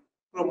we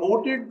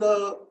promoted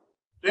the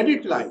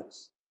credit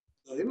lines,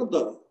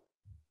 the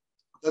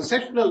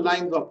concessional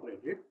lines of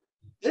credit,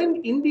 then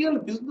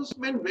Indian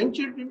businessmen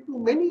ventured into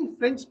many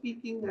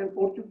French-speaking and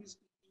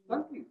Portuguese-speaking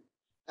countries.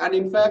 And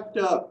in fact,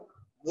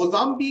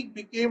 Mozambique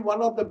became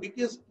one of the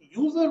biggest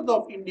users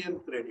of Indian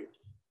credit.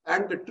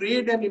 And the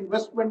trade and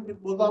investment with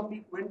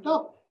Mozambique went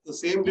up. The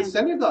same with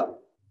Senegal.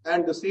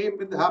 And the same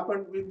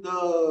happened with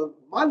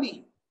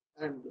Mali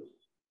and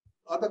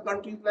other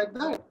countries like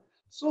that.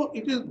 So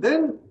it is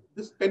then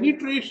this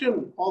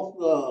penetration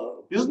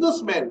of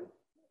businessmen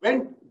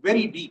went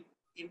very deep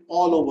in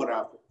all over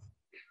Africa.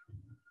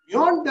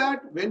 Beyond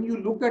that, when you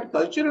look at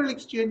cultural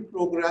exchange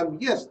program,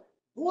 yes,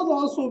 those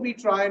also we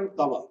try and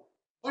cover.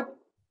 But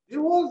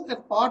there was, as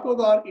part of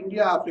our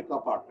India-Africa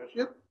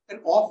partnership, an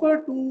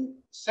offer to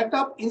set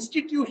up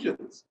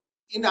institutions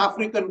in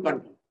African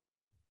countries.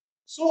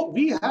 So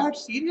we had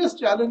serious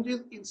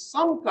challenges in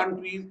some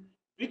countries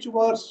which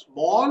were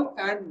small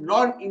and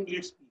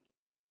non-English speaking.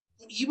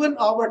 So even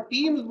our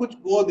teams which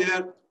go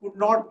there could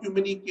not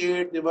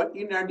communicate, they were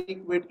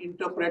inadequate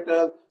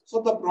interpreters,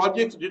 so the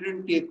projects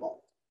didn't take off.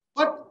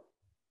 But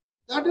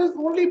that is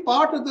only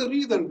part of the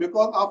reason,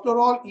 because after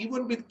all,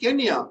 even with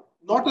Kenya,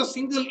 not a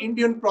single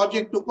Indian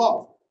project took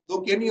off,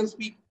 though Kenyans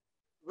speak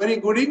very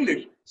good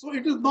English. So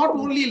it is not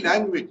only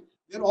language,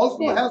 there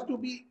also has to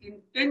be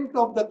intent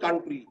of the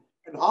country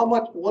and how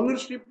much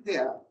ownership they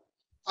have.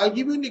 I'll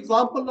give you an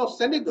example of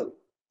Senegal.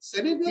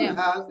 Senegal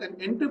has an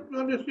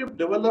entrepreneurship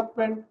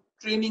development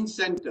training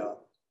center,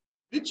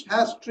 which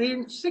has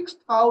trained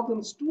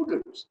 6,000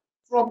 students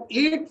from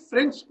 8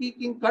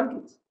 French-speaking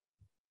countries.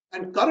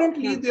 And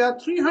currently there are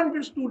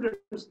 300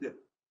 students there.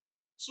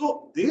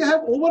 So they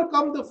have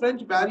overcome the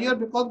French barrier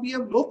because we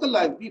have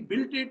localized, we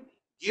built it,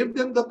 gave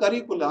them the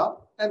curricula,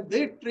 and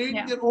they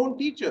trained their own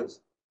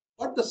teachers.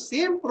 But the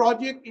same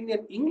project in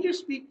an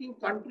English-speaking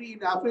country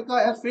in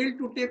Africa has failed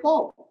to take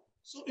off.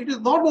 So it is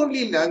not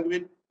only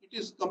language, it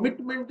is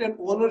commitment and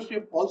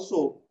ownership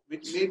also,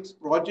 which makes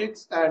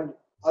projects and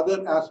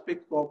other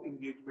aspects of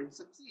engagement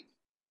succeed.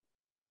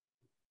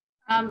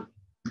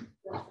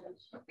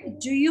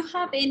 Do you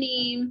have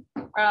any,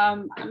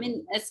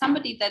 as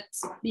somebody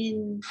that's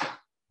been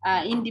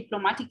in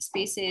diplomatic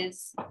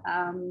spaces,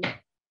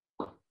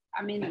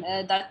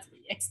 that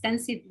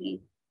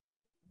extensively,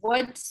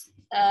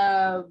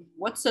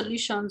 what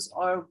solutions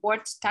or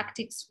what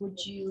tactics would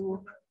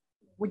you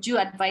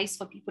advise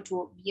for people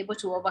to be able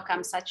to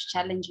overcome such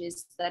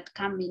challenges that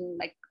come in,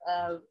 like,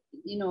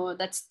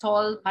 that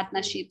stall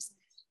partnerships,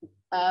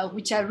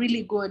 which are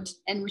really good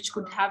and which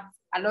could have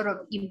a lot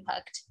of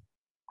impact?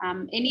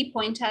 Any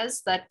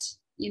pointers that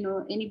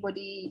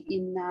anybody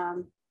in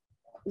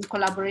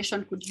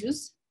collaboration could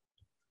use?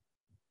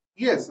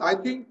 Yes, I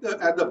think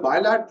at the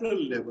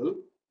bilateral level,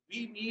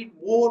 we need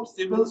more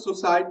civil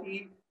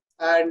society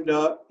and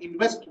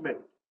investment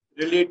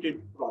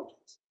related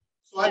projects.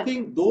 So I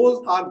think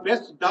those are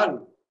best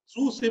done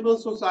through civil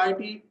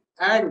society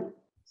and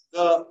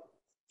the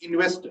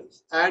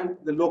investors and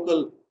the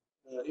local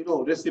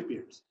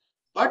recipients.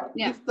 But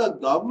if the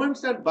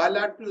governments at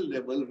bilateral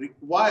level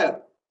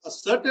require a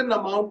certain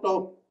amount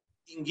of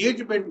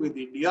engagement with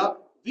India,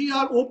 we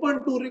are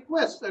open to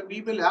requests and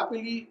we will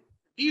happily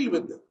deal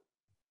with them.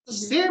 The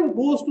same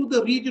goes to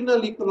the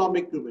regional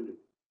economic community.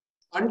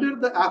 Under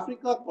the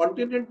Africa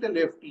Continental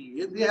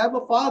FTA, they have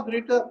a far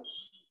greater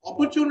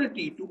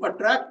opportunity to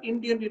attract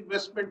Indian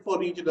investment for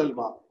regional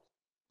markets.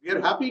 We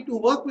are happy to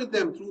work with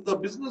them through the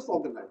business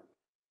organization.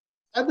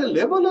 At the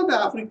level of the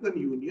African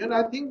Union,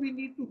 I think we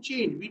need to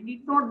change. We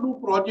need not do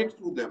projects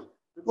through them.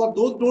 because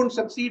those don't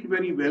succeed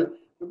very well,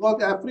 because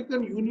the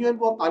African Union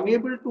was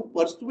unable to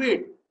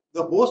persuade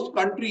the host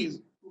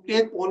countries to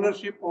take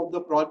ownership of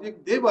the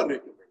project they were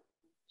recommending.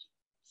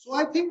 So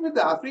I think with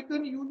the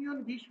African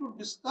Union, we should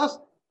discuss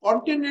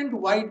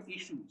continent-wide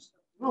issues.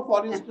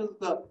 For instance,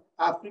 the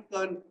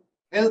African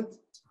Health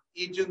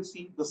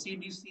Agency, the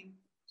CDC,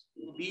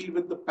 to deal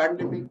with the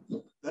pandemic,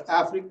 the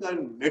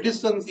African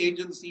Medicines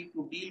Agency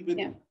to deal with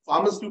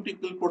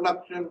pharmaceutical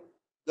production,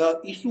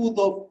 the issues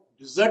of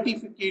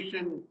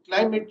desertification,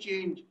 climate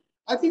change.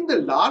 I think the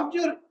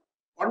larger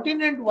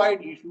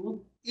continent-wide issue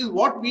is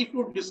what we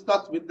should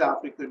discuss with the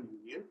African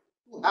Union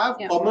to have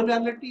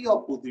commonality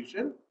of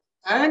position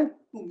and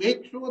to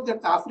make sure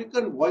that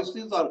African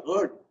voices are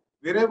heard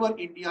wherever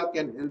India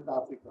can help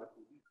Africa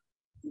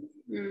to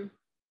be.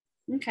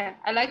 Okay,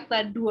 I like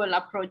that dual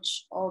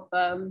approach of,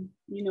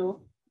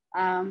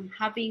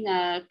 having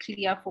a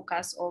clear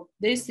focus of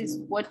these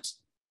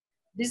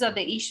are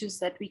the issues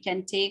that we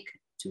can take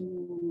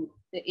to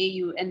the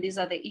AU, and these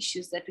are the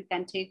issues that we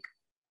can take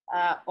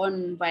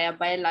on via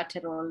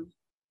bilateral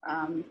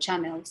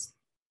channels.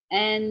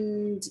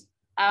 And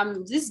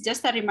this is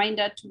just a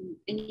reminder to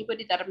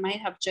anybody that might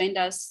have joined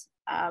us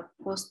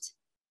post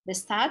the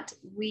start.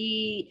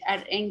 We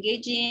are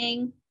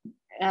engaging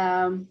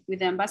with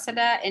the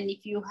ambassador, and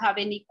if you have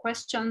any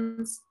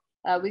questions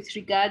with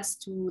regards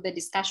to the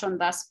discussion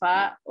thus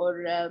far,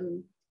 or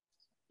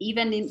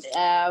even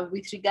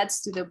with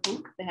regards to the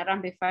book, The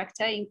Harambee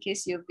Factor, in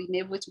case you've been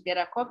able to get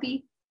a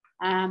copy,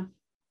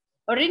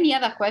 or any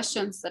other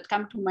questions that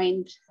come to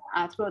mind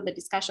throughout the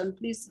discussion,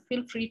 please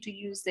feel free to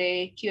use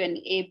the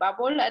Q&A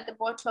bubble at the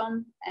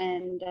bottom,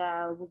 and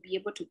we'll be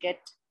able to get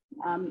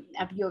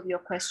a view of your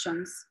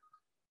questions.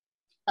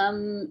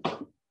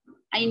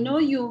 I know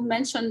you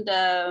mentioned,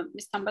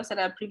 Mr.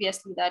 Ambassador,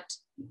 previously that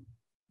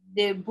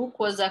the book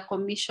was a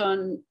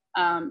commission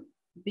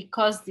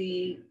because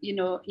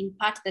in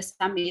part the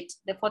summit,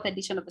 the 4th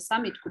edition of the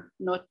summit could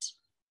not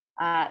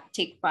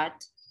take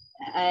part.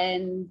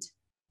 And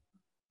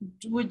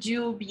would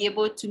you be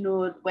able to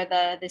know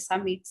whether the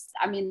summits,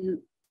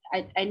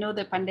 I know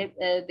the pandemic,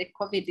 the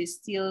COVID is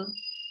still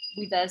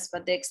with us,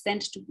 but the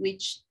extent to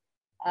which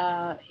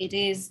it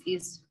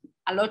is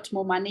a lot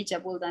more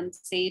manageable than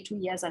say 2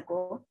 years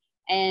ago.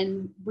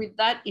 And with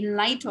that, in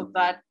light of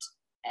that,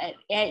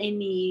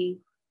 any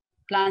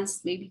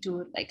plans maybe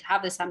to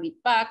have the summit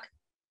back?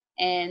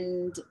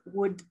 And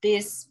would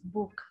this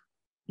book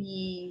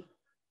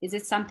is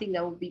it something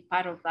that would be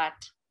part of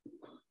that?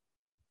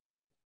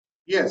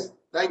 Yes,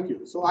 thank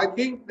you. So I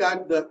think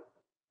that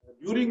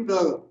during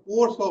the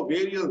course of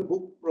various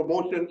book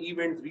promotion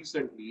events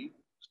recently,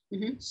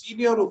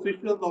 senior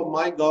officials of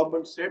my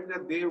government said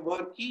that they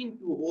were keen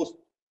to host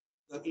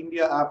the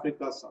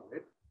India-Africa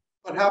Summit,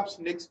 perhaps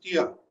next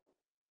year.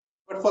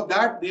 But for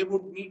that, they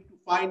would need to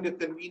find a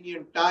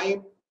convenient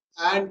time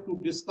and to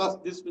discuss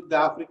this with the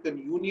African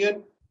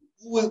Union,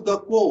 who is the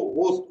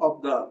co-host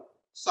of the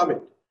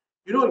summit.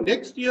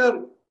 Next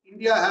year,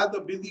 India has a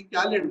busy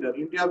calendar.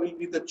 India will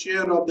be the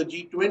chair of the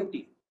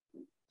G20,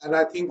 and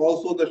I think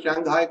also the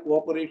Shanghai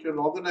Cooperation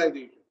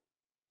Organization.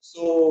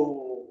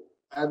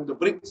 And the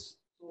BRICS.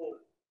 So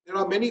there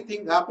are many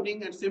things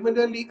happening, and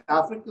similarly,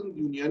 African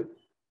Union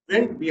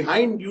went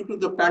behind due to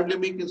the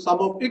pandemic in some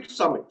of its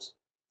summits.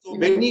 So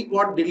many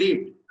got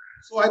delayed.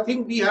 So I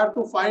think we have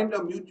to find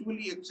a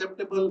mutually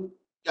acceptable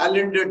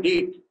calendar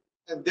date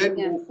and then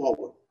move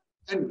forward.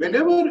 And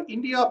whenever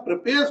India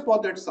prepares for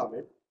that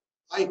summit,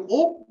 I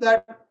hope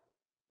that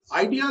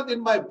ideas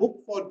in my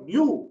book for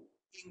new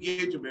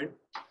engagement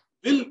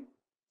will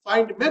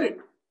find merit.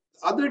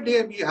 The other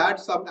day, we had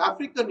some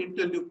African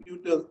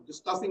interlocutors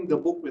discussing the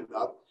book with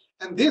us,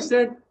 and they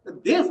said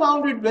that they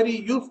found it very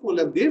useful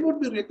and they would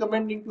be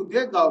recommending to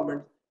their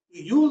government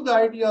to use the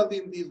ideas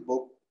in this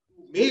book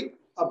to make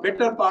a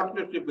better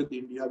partnership with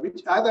India,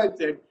 which, as I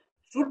said,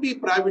 should be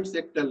private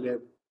sector led,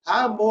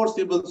 have more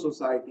civil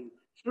society,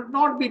 should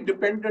not be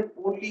dependent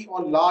only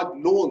on large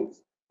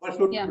loans, but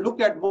should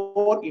look at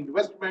more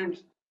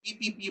investments,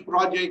 PPP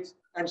projects,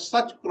 and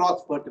such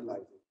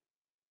cross-fertilizing.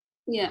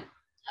 Yeah,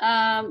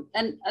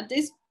 and at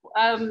this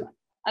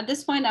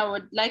point, I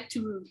would like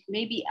to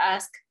maybe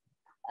ask,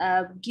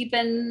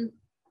 given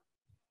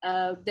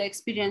the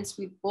experience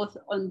with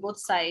on both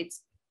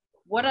sides,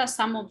 what are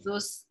some of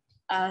those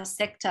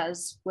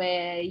sectors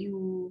where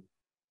you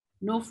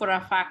know for a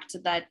fact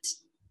that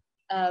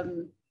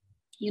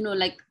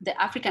like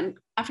the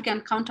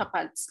African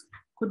counterparts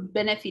could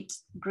benefit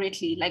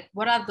greatly? Like,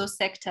 what are those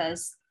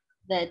sectors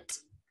that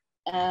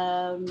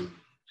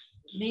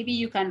maybe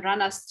you can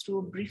run us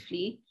through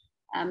briefly?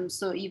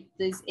 So if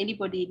there's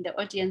anybody in the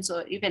audience,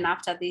 or even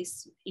after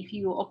this, if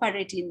you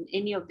operate in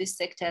any of these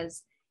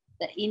sectors,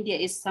 that India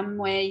is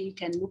somewhere you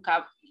can look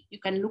up, you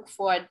can look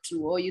forward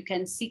to, or you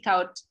can seek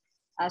out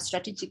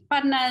strategic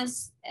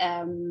partners.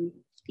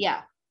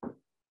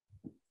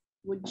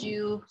 Would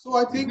you? So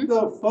I think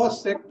the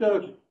first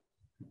sector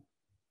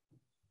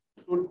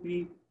should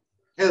be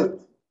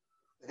health,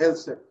 the health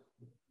sector.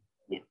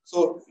 Yeah.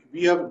 So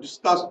we have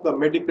discussed the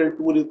medical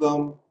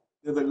tourism,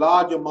 there's a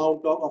large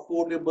amount of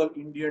affordable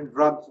Indian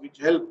drugs which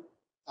help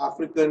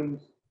African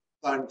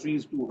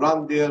countries to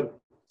run their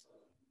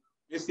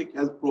basic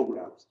health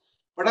programs.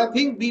 But I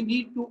think we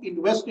need to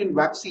invest in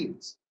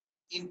vaccines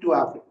into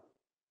Africa.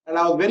 And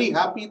I was very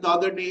happy the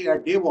other day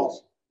at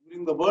Davos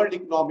during the World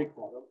Economic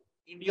Forum,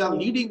 India's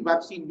leading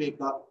vaccine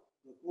maker,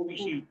 the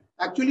Covishield,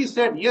 actually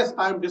said, yes,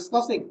 I am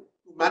discussing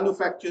to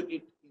manufacture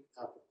it in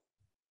Africa.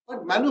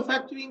 But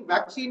manufacturing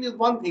vaccine is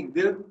one thing.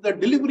 There is the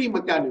delivery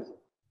mechanism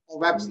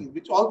of vaccine,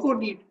 which also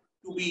need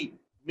to be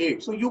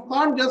made. So you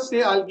can't just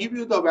say, I'll give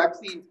you the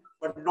vaccine,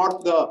 but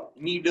not the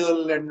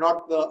needle and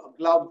not the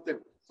gloves.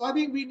 So I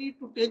think we need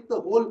to take the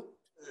whole,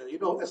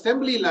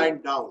 assembly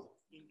line down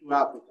into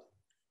Africa.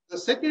 The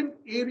second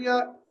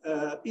area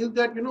is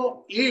that,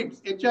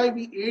 AIDS,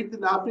 HIV/AIDS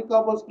in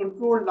Africa was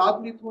controlled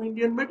largely through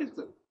Indian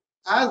medicine,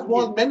 as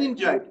was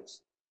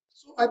meningitis.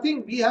 So I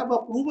think we have a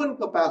proven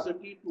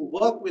capacity to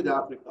work with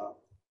Africa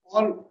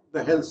on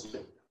the health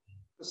sector.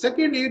 The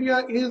second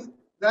area is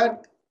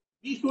that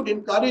we should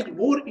encourage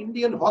more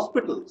Indian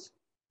hospitals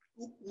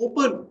to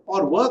open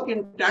or work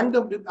in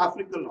tandem with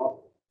African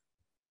hospitals.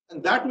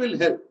 And that will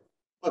help.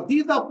 But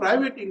these are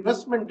private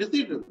investment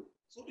decisions.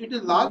 So it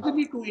is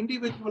largely to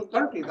individual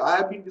countries. I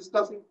have been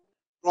discussing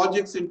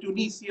projects in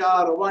Tunisia,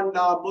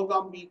 Rwanda,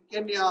 Mozambique,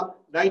 Kenya,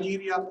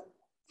 Nigeria.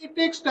 It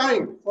takes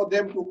time for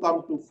them to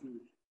come to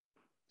fruition.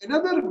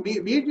 Another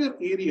major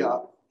area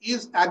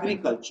is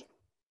agriculture.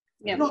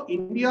 Yeah.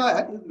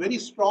 India is very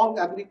strong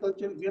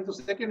agriculture. We are the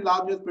second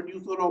largest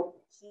producer of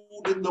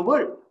food in the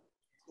world.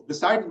 So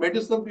besides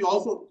medicine, we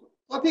also,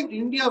 I think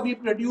India, we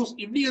produce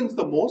Indians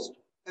the most,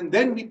 and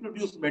then we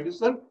produce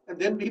medicine, and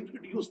then we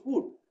produce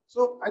food.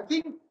 So I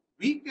think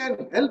we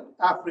can help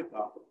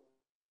Africa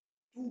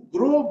to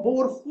grow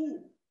more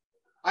food.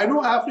 I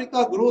know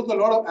Africa grows a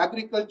lot of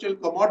agricultural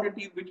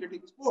commodities which it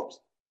exports,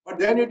 but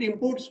then it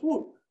imports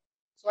food.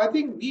 So I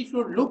think we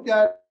should look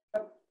at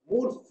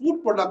more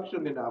food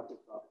production in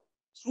Africa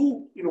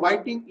through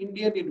inviting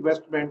Indian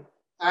investment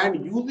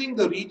and using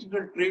the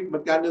regional trade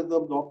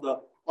mechanisms of the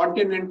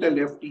continental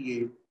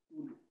FTA.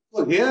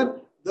 So here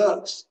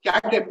the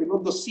SCADEP, the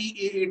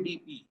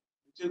CAADP,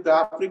 which is the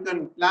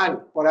African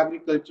Plan for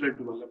Agricultural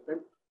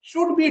Development,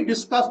 should be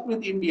discussed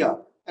with India.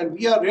 And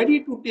we are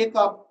ready to take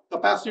up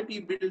capacity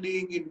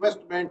building,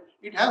 investment.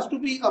 It has to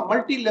be a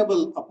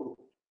multi-level approach.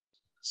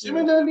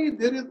 Similarly,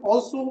 there is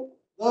also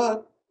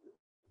the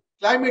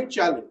climate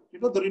challenge,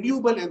 the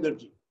renewable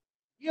energy.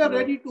 We are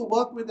ready to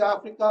work with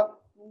Africa,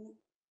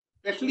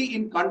 especially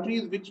in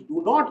countries which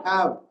do not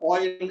have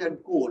oil and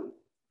coal,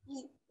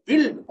 to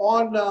build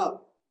on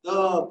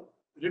the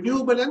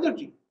renewable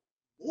energy.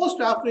 Most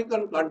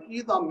African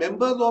countries are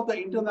members of the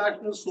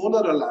International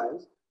Solar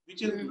Alliance,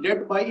 which is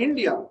led by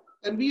India.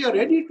 And we are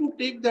ready to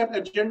take that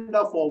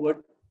agenda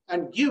forward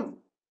and give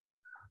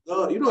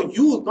the,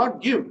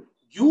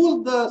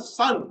 use the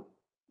sun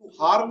to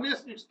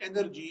harness its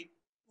energy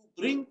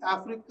to bring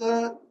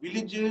Africa,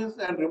 villages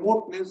and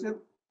remote places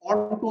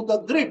onto the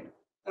grid.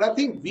 And I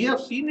think we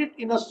have seen it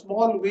in a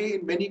small way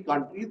in many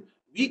countries.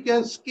 We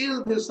can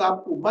scale this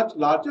up to much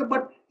larger,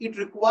 but it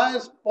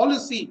requires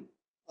policy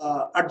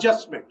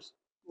adjustments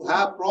to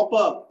have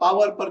proper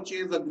power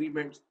purchase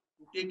agreements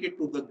to take it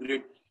to the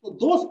grid. So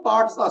those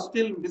parts are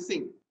still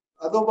missing.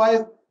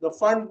 Otherwise, the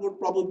fund would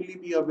probably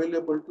be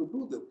available to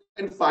do this.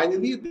 And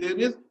finally, there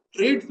is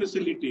trade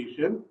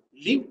facilitation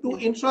linked to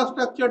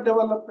infrastructure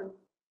development.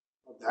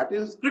 That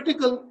is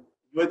critical,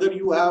 whether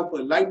you have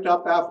Light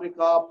Up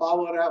Africa,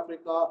 Power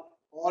Africa,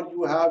 or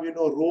you have,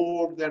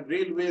 roads and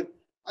railways.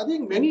 I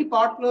think many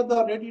partners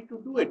are ready to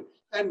do it.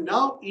 And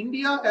now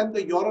India and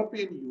the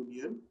European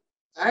Union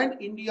and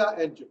India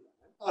and Japan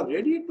are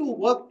ready to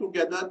work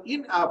together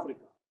in Africa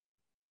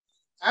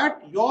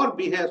at your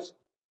behest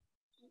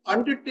to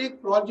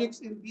undertake projects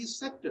in these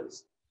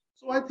sectors.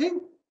 So I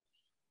think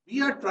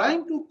we are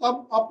trying to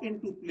come up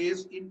into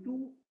place,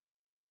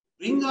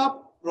 bring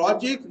up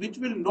projects which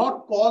will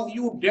not cause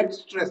you debt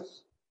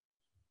stress,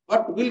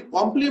 but will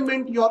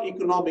complement your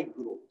economic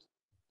growth.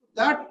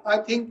 That, I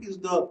think, is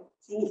the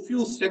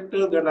few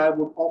sectors that I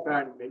would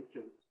offhand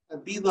mention.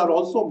 And these are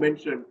also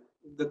mentioned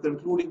in the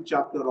concluding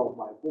chapter of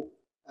my book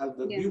as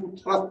the new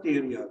thrust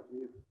areas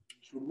we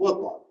should work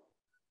on.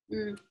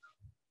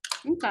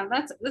 Okay,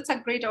 that's a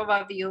great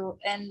overview.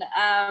 And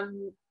I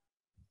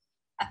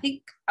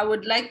think I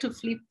would like to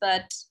flip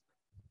that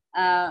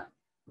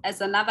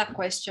as another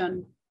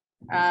question,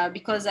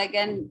 because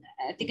again,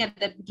 I think at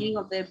the beginning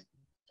of the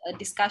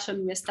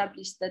discussion, we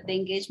established that the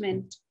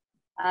engagement,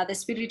 the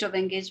spirit of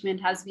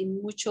engagement has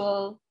been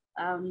mutual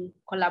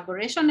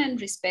collaboration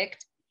and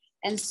respect.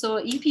 And so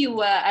if you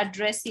were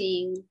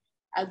addressing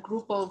a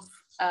group of,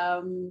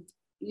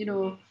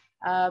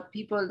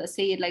 people, let's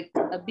say like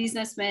a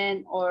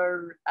businessman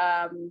or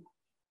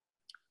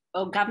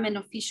government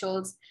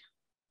officials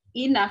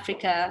in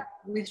Africa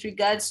with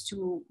regards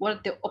to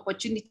what the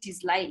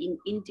opportunities lie in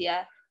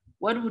India,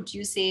 what would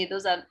you say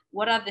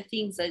what are the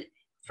things that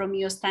from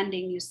your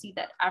standing you see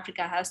that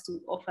Africa has to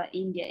offer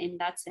India in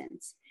that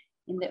sense,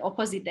 in the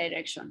opposite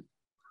direction?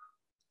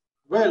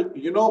 Well,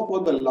 for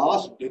the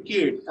last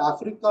decade,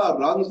 Africa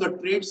runs a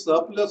trade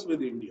surplus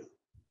with India.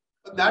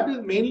 But that is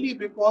mainly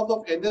because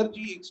of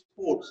energy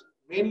exports,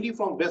 mainly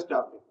from West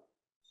Africa.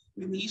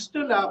 In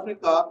Eastern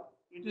Africa,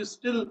 it is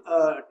still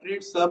a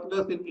trade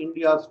surplus in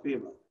India's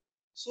favor.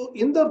 So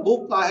in the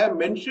book, I have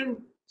mentioned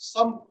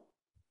some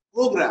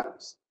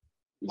programs.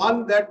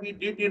 One that we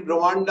did in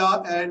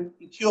Rwanda and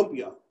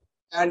Ethiopia,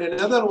 and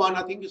another one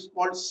I think is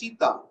called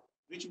Sita,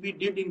 which we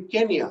did in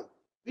Kenya,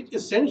 which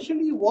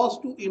essentially was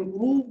to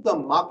improve the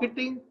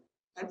marketing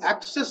and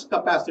access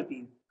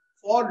capacity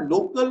for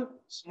local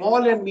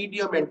small and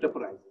medium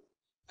enterprises,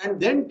 and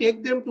then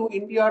take them to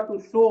India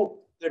to show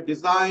the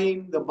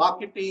design, the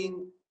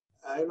marketing,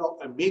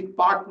 and make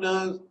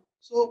partners.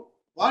 So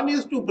one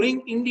is to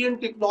bring Indian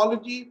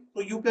technology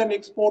so you can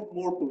export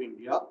more to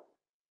India,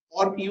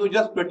 or you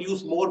just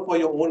produce more for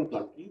your own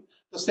country.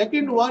 The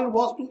second one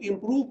was to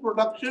improve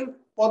production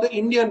for the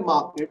Indian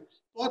market.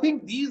 So I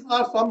think these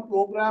are some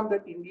programs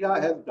that India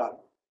has done.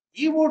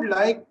 We would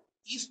like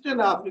Eastern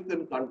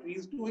African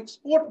countries to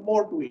export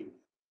more to India.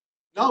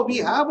 Now we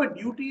have a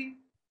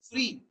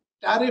duty-free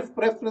tariff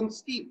preference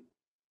scheme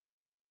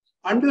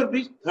under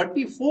which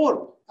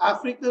 34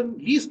 African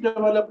least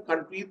developed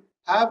countries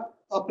have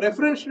a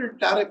preferential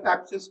tariff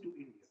access to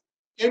India.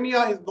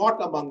 Kenya is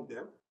not among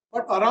them,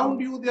 but around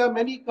you there are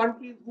many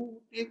countries who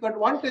take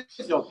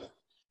advantage of that.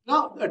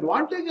 Now, the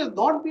advantage has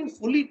not been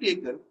fully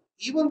taken,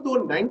 even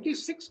though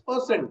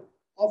 96%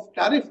 of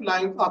tariff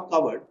lines are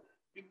covered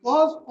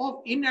because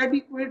of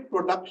inadequate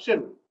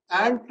production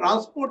and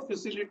transport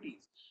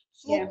facilities.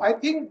 So I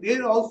think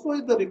there also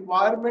is the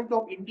requirement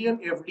of Indian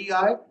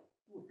FDI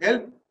to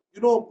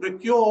help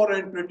procure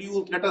and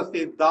produce, let us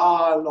say,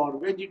 dal or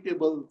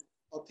vegetables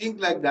or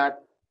things like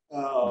that,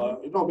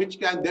 which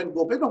can then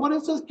go. For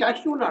instance,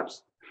 cashew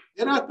nuts.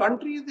 There are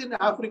countries in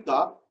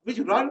Africa which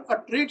run a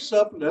trade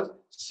surplus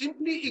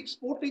simply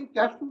exporting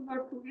cashew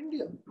nut to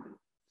India.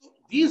 So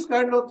these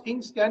kind of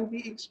things can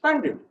be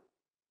expanded.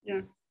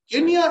 Yeah.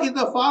 Kenya is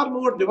a far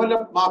more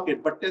developed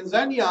market, but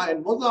Tanzania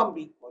and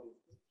Mozambique, for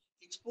instance,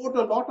 export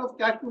a lot of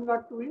cashew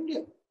nut to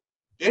India.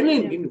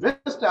 Benin in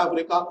West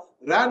Africa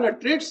ran a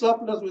trade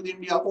surplus with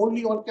India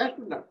only on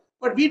cashew nut.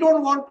 But we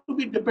don't want to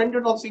be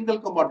dependent on single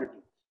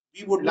commodity.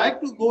 We would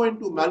like to go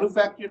into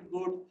manufactured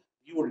goods.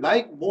 We would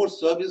like more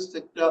service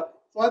sector.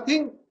 So I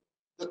think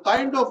the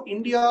kind of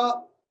India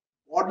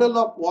model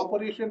of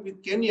cooperation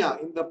with Kenya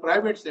in the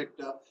private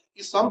sector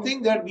is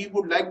something that we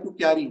would like to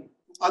carry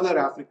to other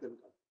African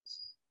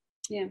countries.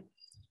 Yeah.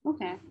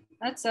 Okay.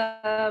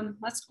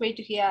 That's great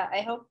to hear.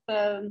 I hope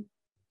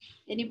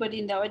anybody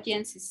in the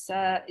audience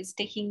is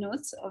taking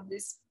notes of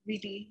this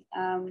really,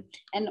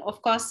 and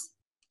of course,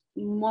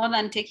 more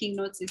than taking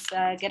notes is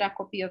get a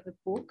copy of the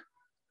book.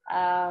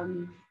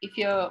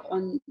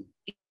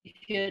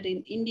 If you're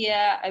in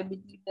India, I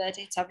believe that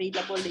it's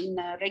available in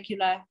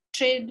regular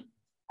trade.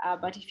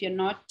 But if you're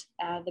not,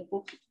 the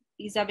book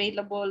is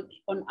available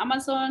on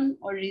Amazon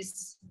or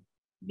is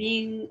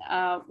being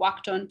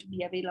worked on to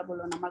be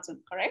available on Amazon,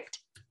 correct?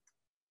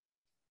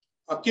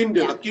 A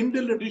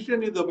Kindle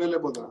edition is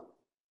available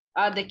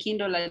now. The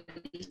Kindle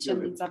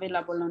edition is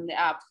available on the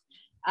app.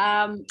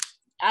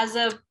 As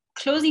a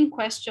closing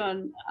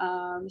question,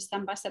 Mr.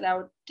 Ambassador, I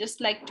would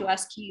just like to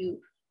ask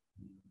you,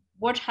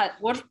 what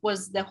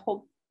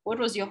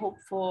was your hope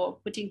for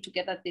putting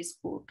together this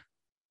book?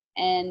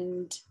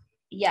 And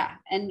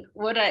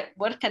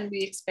what can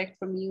we expect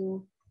from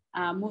you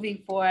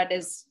moving forward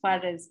as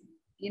far as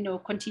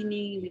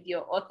continuing with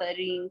your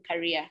authoring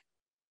career?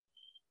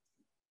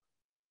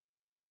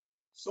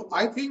 So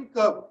I think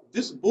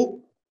this book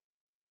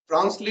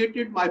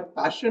translated my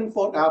passion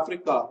for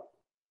Africa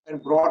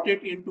and brought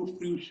it into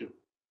fruition.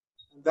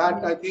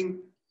 That I think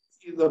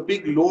is a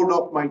big load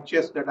off my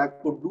chest that I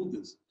could do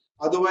this.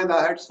 Otherwise,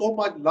 I had so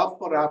much love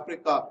for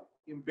Africa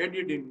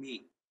embedded in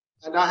me.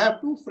 And I have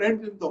two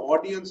friends in the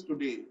audience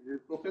today,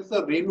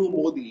 Professor Renu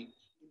Modi.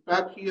 In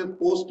fact, she has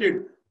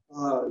posted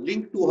a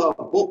link to her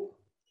book,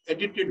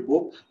 edited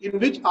book, in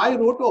which I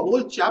wrote a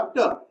whole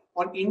chapter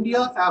on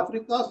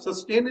India-Africa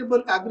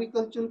Sustainable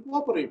Agricultural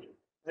Cooperation.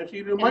 And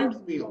she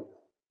reminds me of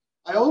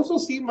that. I also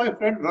see my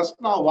friend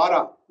Rasna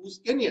Wara, who's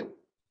Kenyan.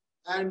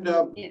 And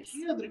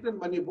she has written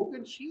many books,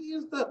 and she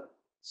is the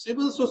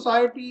civil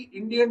society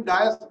Indian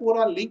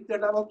diaspora link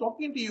that I was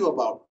talking to you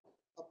about.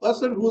 A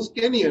person who's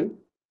Kenyan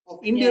of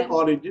Indian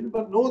origin,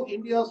 but knows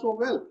India so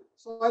well.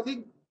 So I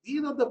think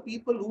these are the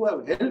people who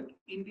have helped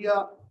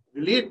India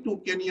relate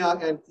to Kenya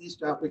and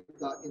East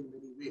Africa in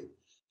many ways.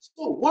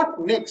 So what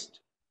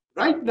next?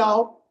 Right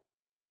now,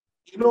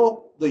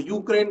 the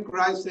Ukraine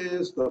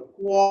crisis, the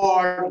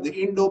Quad, the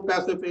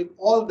Indo-Pacific,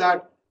 all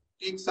that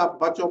takes up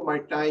much of my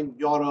time,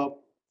 Europe,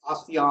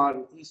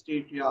 ASEAN, East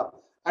Asia,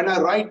 and I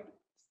write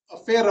a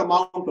fair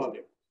amount on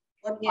it.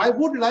 But I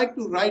would like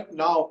to write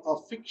now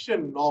a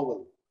fiction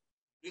novel,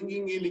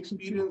 bringing in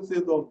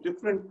experiences of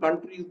different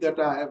countries that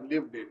I have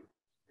lived in,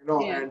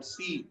 and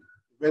see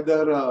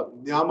whether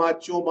Nyama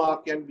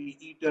Choma can be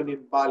eaten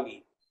in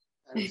Bali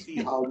and see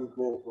how we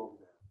go from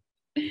there.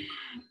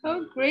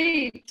 Oh,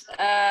 great.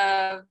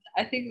 I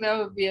think that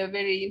would be a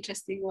very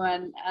interesting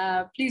one.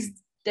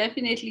 Please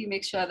definitely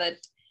make sure that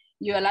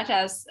you alert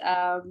us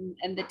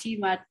and the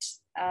team at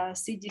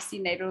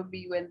CGC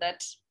Nairobi when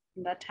that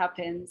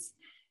happens.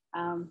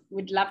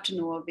 We'd love to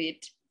know of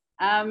it.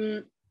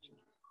 I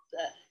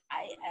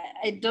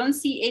don't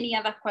see any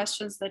other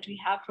questions that we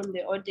have from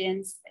the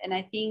audience, and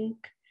I think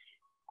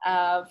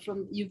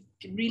you've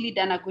really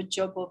done a good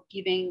job of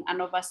giving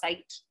an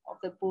oversight of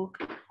the book,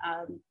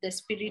 the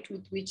spirit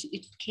with which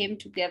it came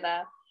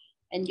together,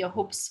 and your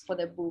hopes for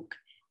the book.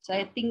 So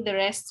I think the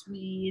rest,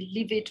 we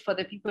leave it for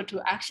the people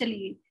to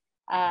actually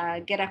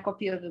get a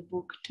copy of the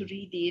book, to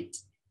read it,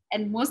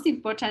 and most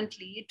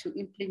importantly, to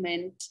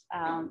implement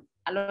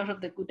a lot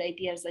of the good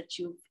ideas that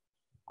you've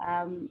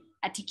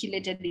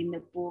articulated in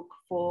the book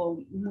for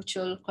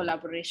mutual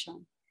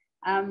collaboration.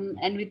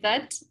 And with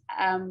that,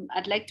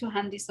 I'd like to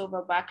hand this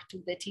over back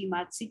to the team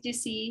at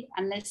CGC,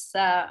 unless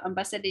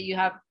Ambassador, you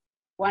have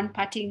one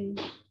parting,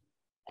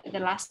 the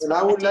last. Well,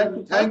 I would like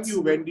to thank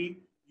you, Wendy.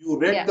 You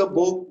read the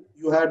book,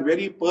 you had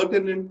very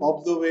pertinent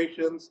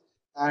observations,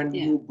 and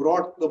you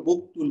brought the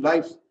book to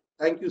life.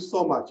 Thank you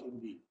so much,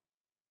 indeed.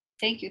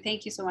 Thank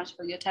you so much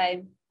for your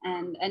time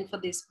and for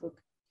this book.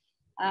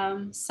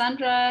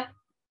 Sandra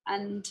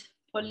and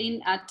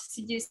Pauline at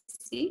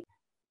CGC.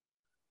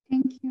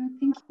 Thank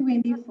you,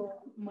 Wendy, for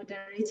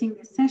moderating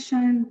the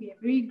session. We are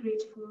very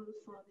grateful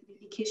for the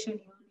dedication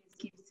you always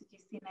give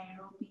CGC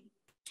Nairobi.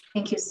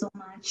 Thank you so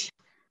much.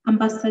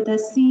 Ambassador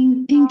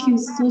Singh, thank you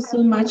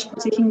so much for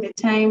taking the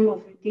time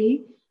of the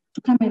day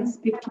to come and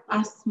speak to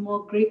us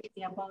more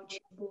greatly about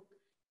your book.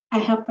 I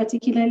have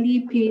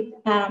particularly paid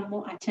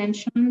more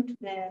attention to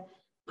the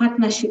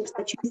partnerships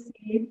that you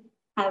said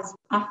as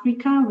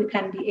Africa we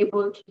can be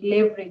able to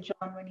leverage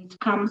on when it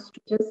comes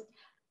to just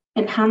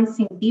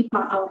enhancing deeper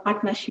our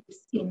partnerships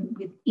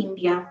with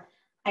India.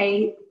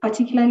 I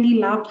particularly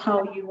loved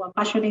how you were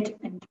passionate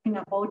in talking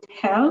about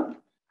health,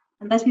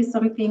 and that is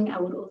something I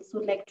would also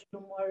like to do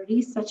more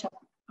research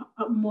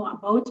more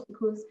about,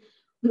 because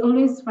we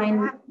always find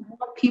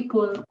more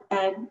people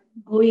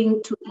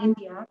going to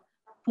India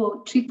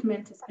for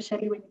treatment,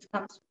 especially when it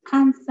comes to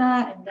cancer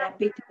and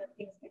diabetes and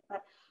things like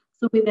that.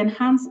 So with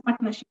enhanced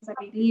partnerships, I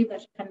believe that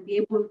we can be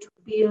able to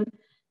build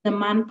the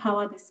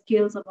manpower, the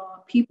skills of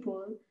our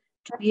people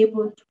to be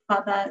able to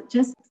further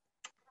just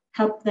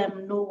help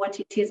them know what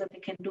it is that they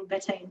can do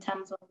better in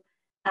terms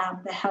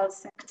of the health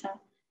sector.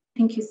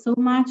 Thank you so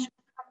much.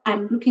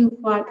 I'm looking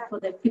forward for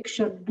the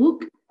fiction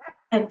book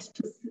and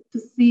to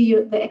see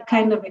the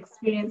kind of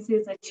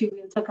experiences that you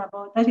will talk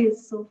about. That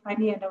is so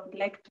funny, and I would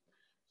like to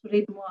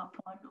read more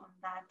upon on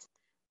that.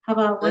 Have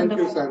a wonderful day. Thank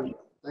you, Sandra.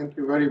 Thank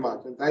you very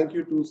much. And thank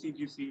you to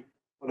CGC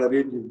for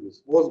arranging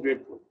this. Most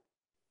grateful.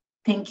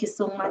 Thank you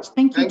so much.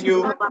 Thank you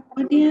to our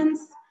audience.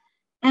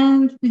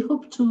 And we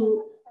hope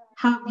to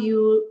have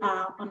you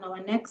on our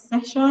next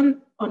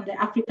session on the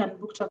African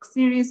Book Talk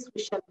series.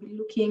 We shall be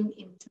looking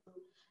into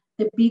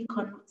the big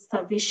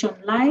conservation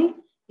lie.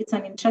 It's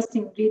an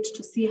interesting read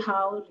to see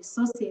how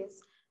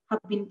resources have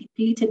been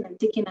depleted and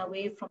taken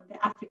away from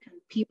the African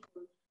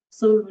people.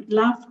 So we would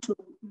love to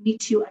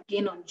meet you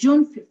again on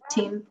June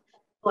 15th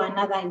for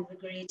another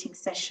invigorating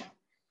session.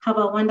 Have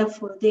a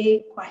wonderful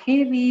day.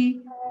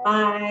 Kwaheri.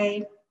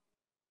 Bye.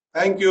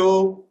 Thank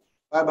you.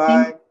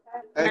 Bye-bye.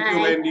 Thank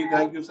you, Wendy.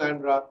 Thank you,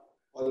 Sandra.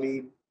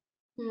 Pauline.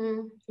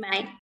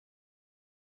 Bye.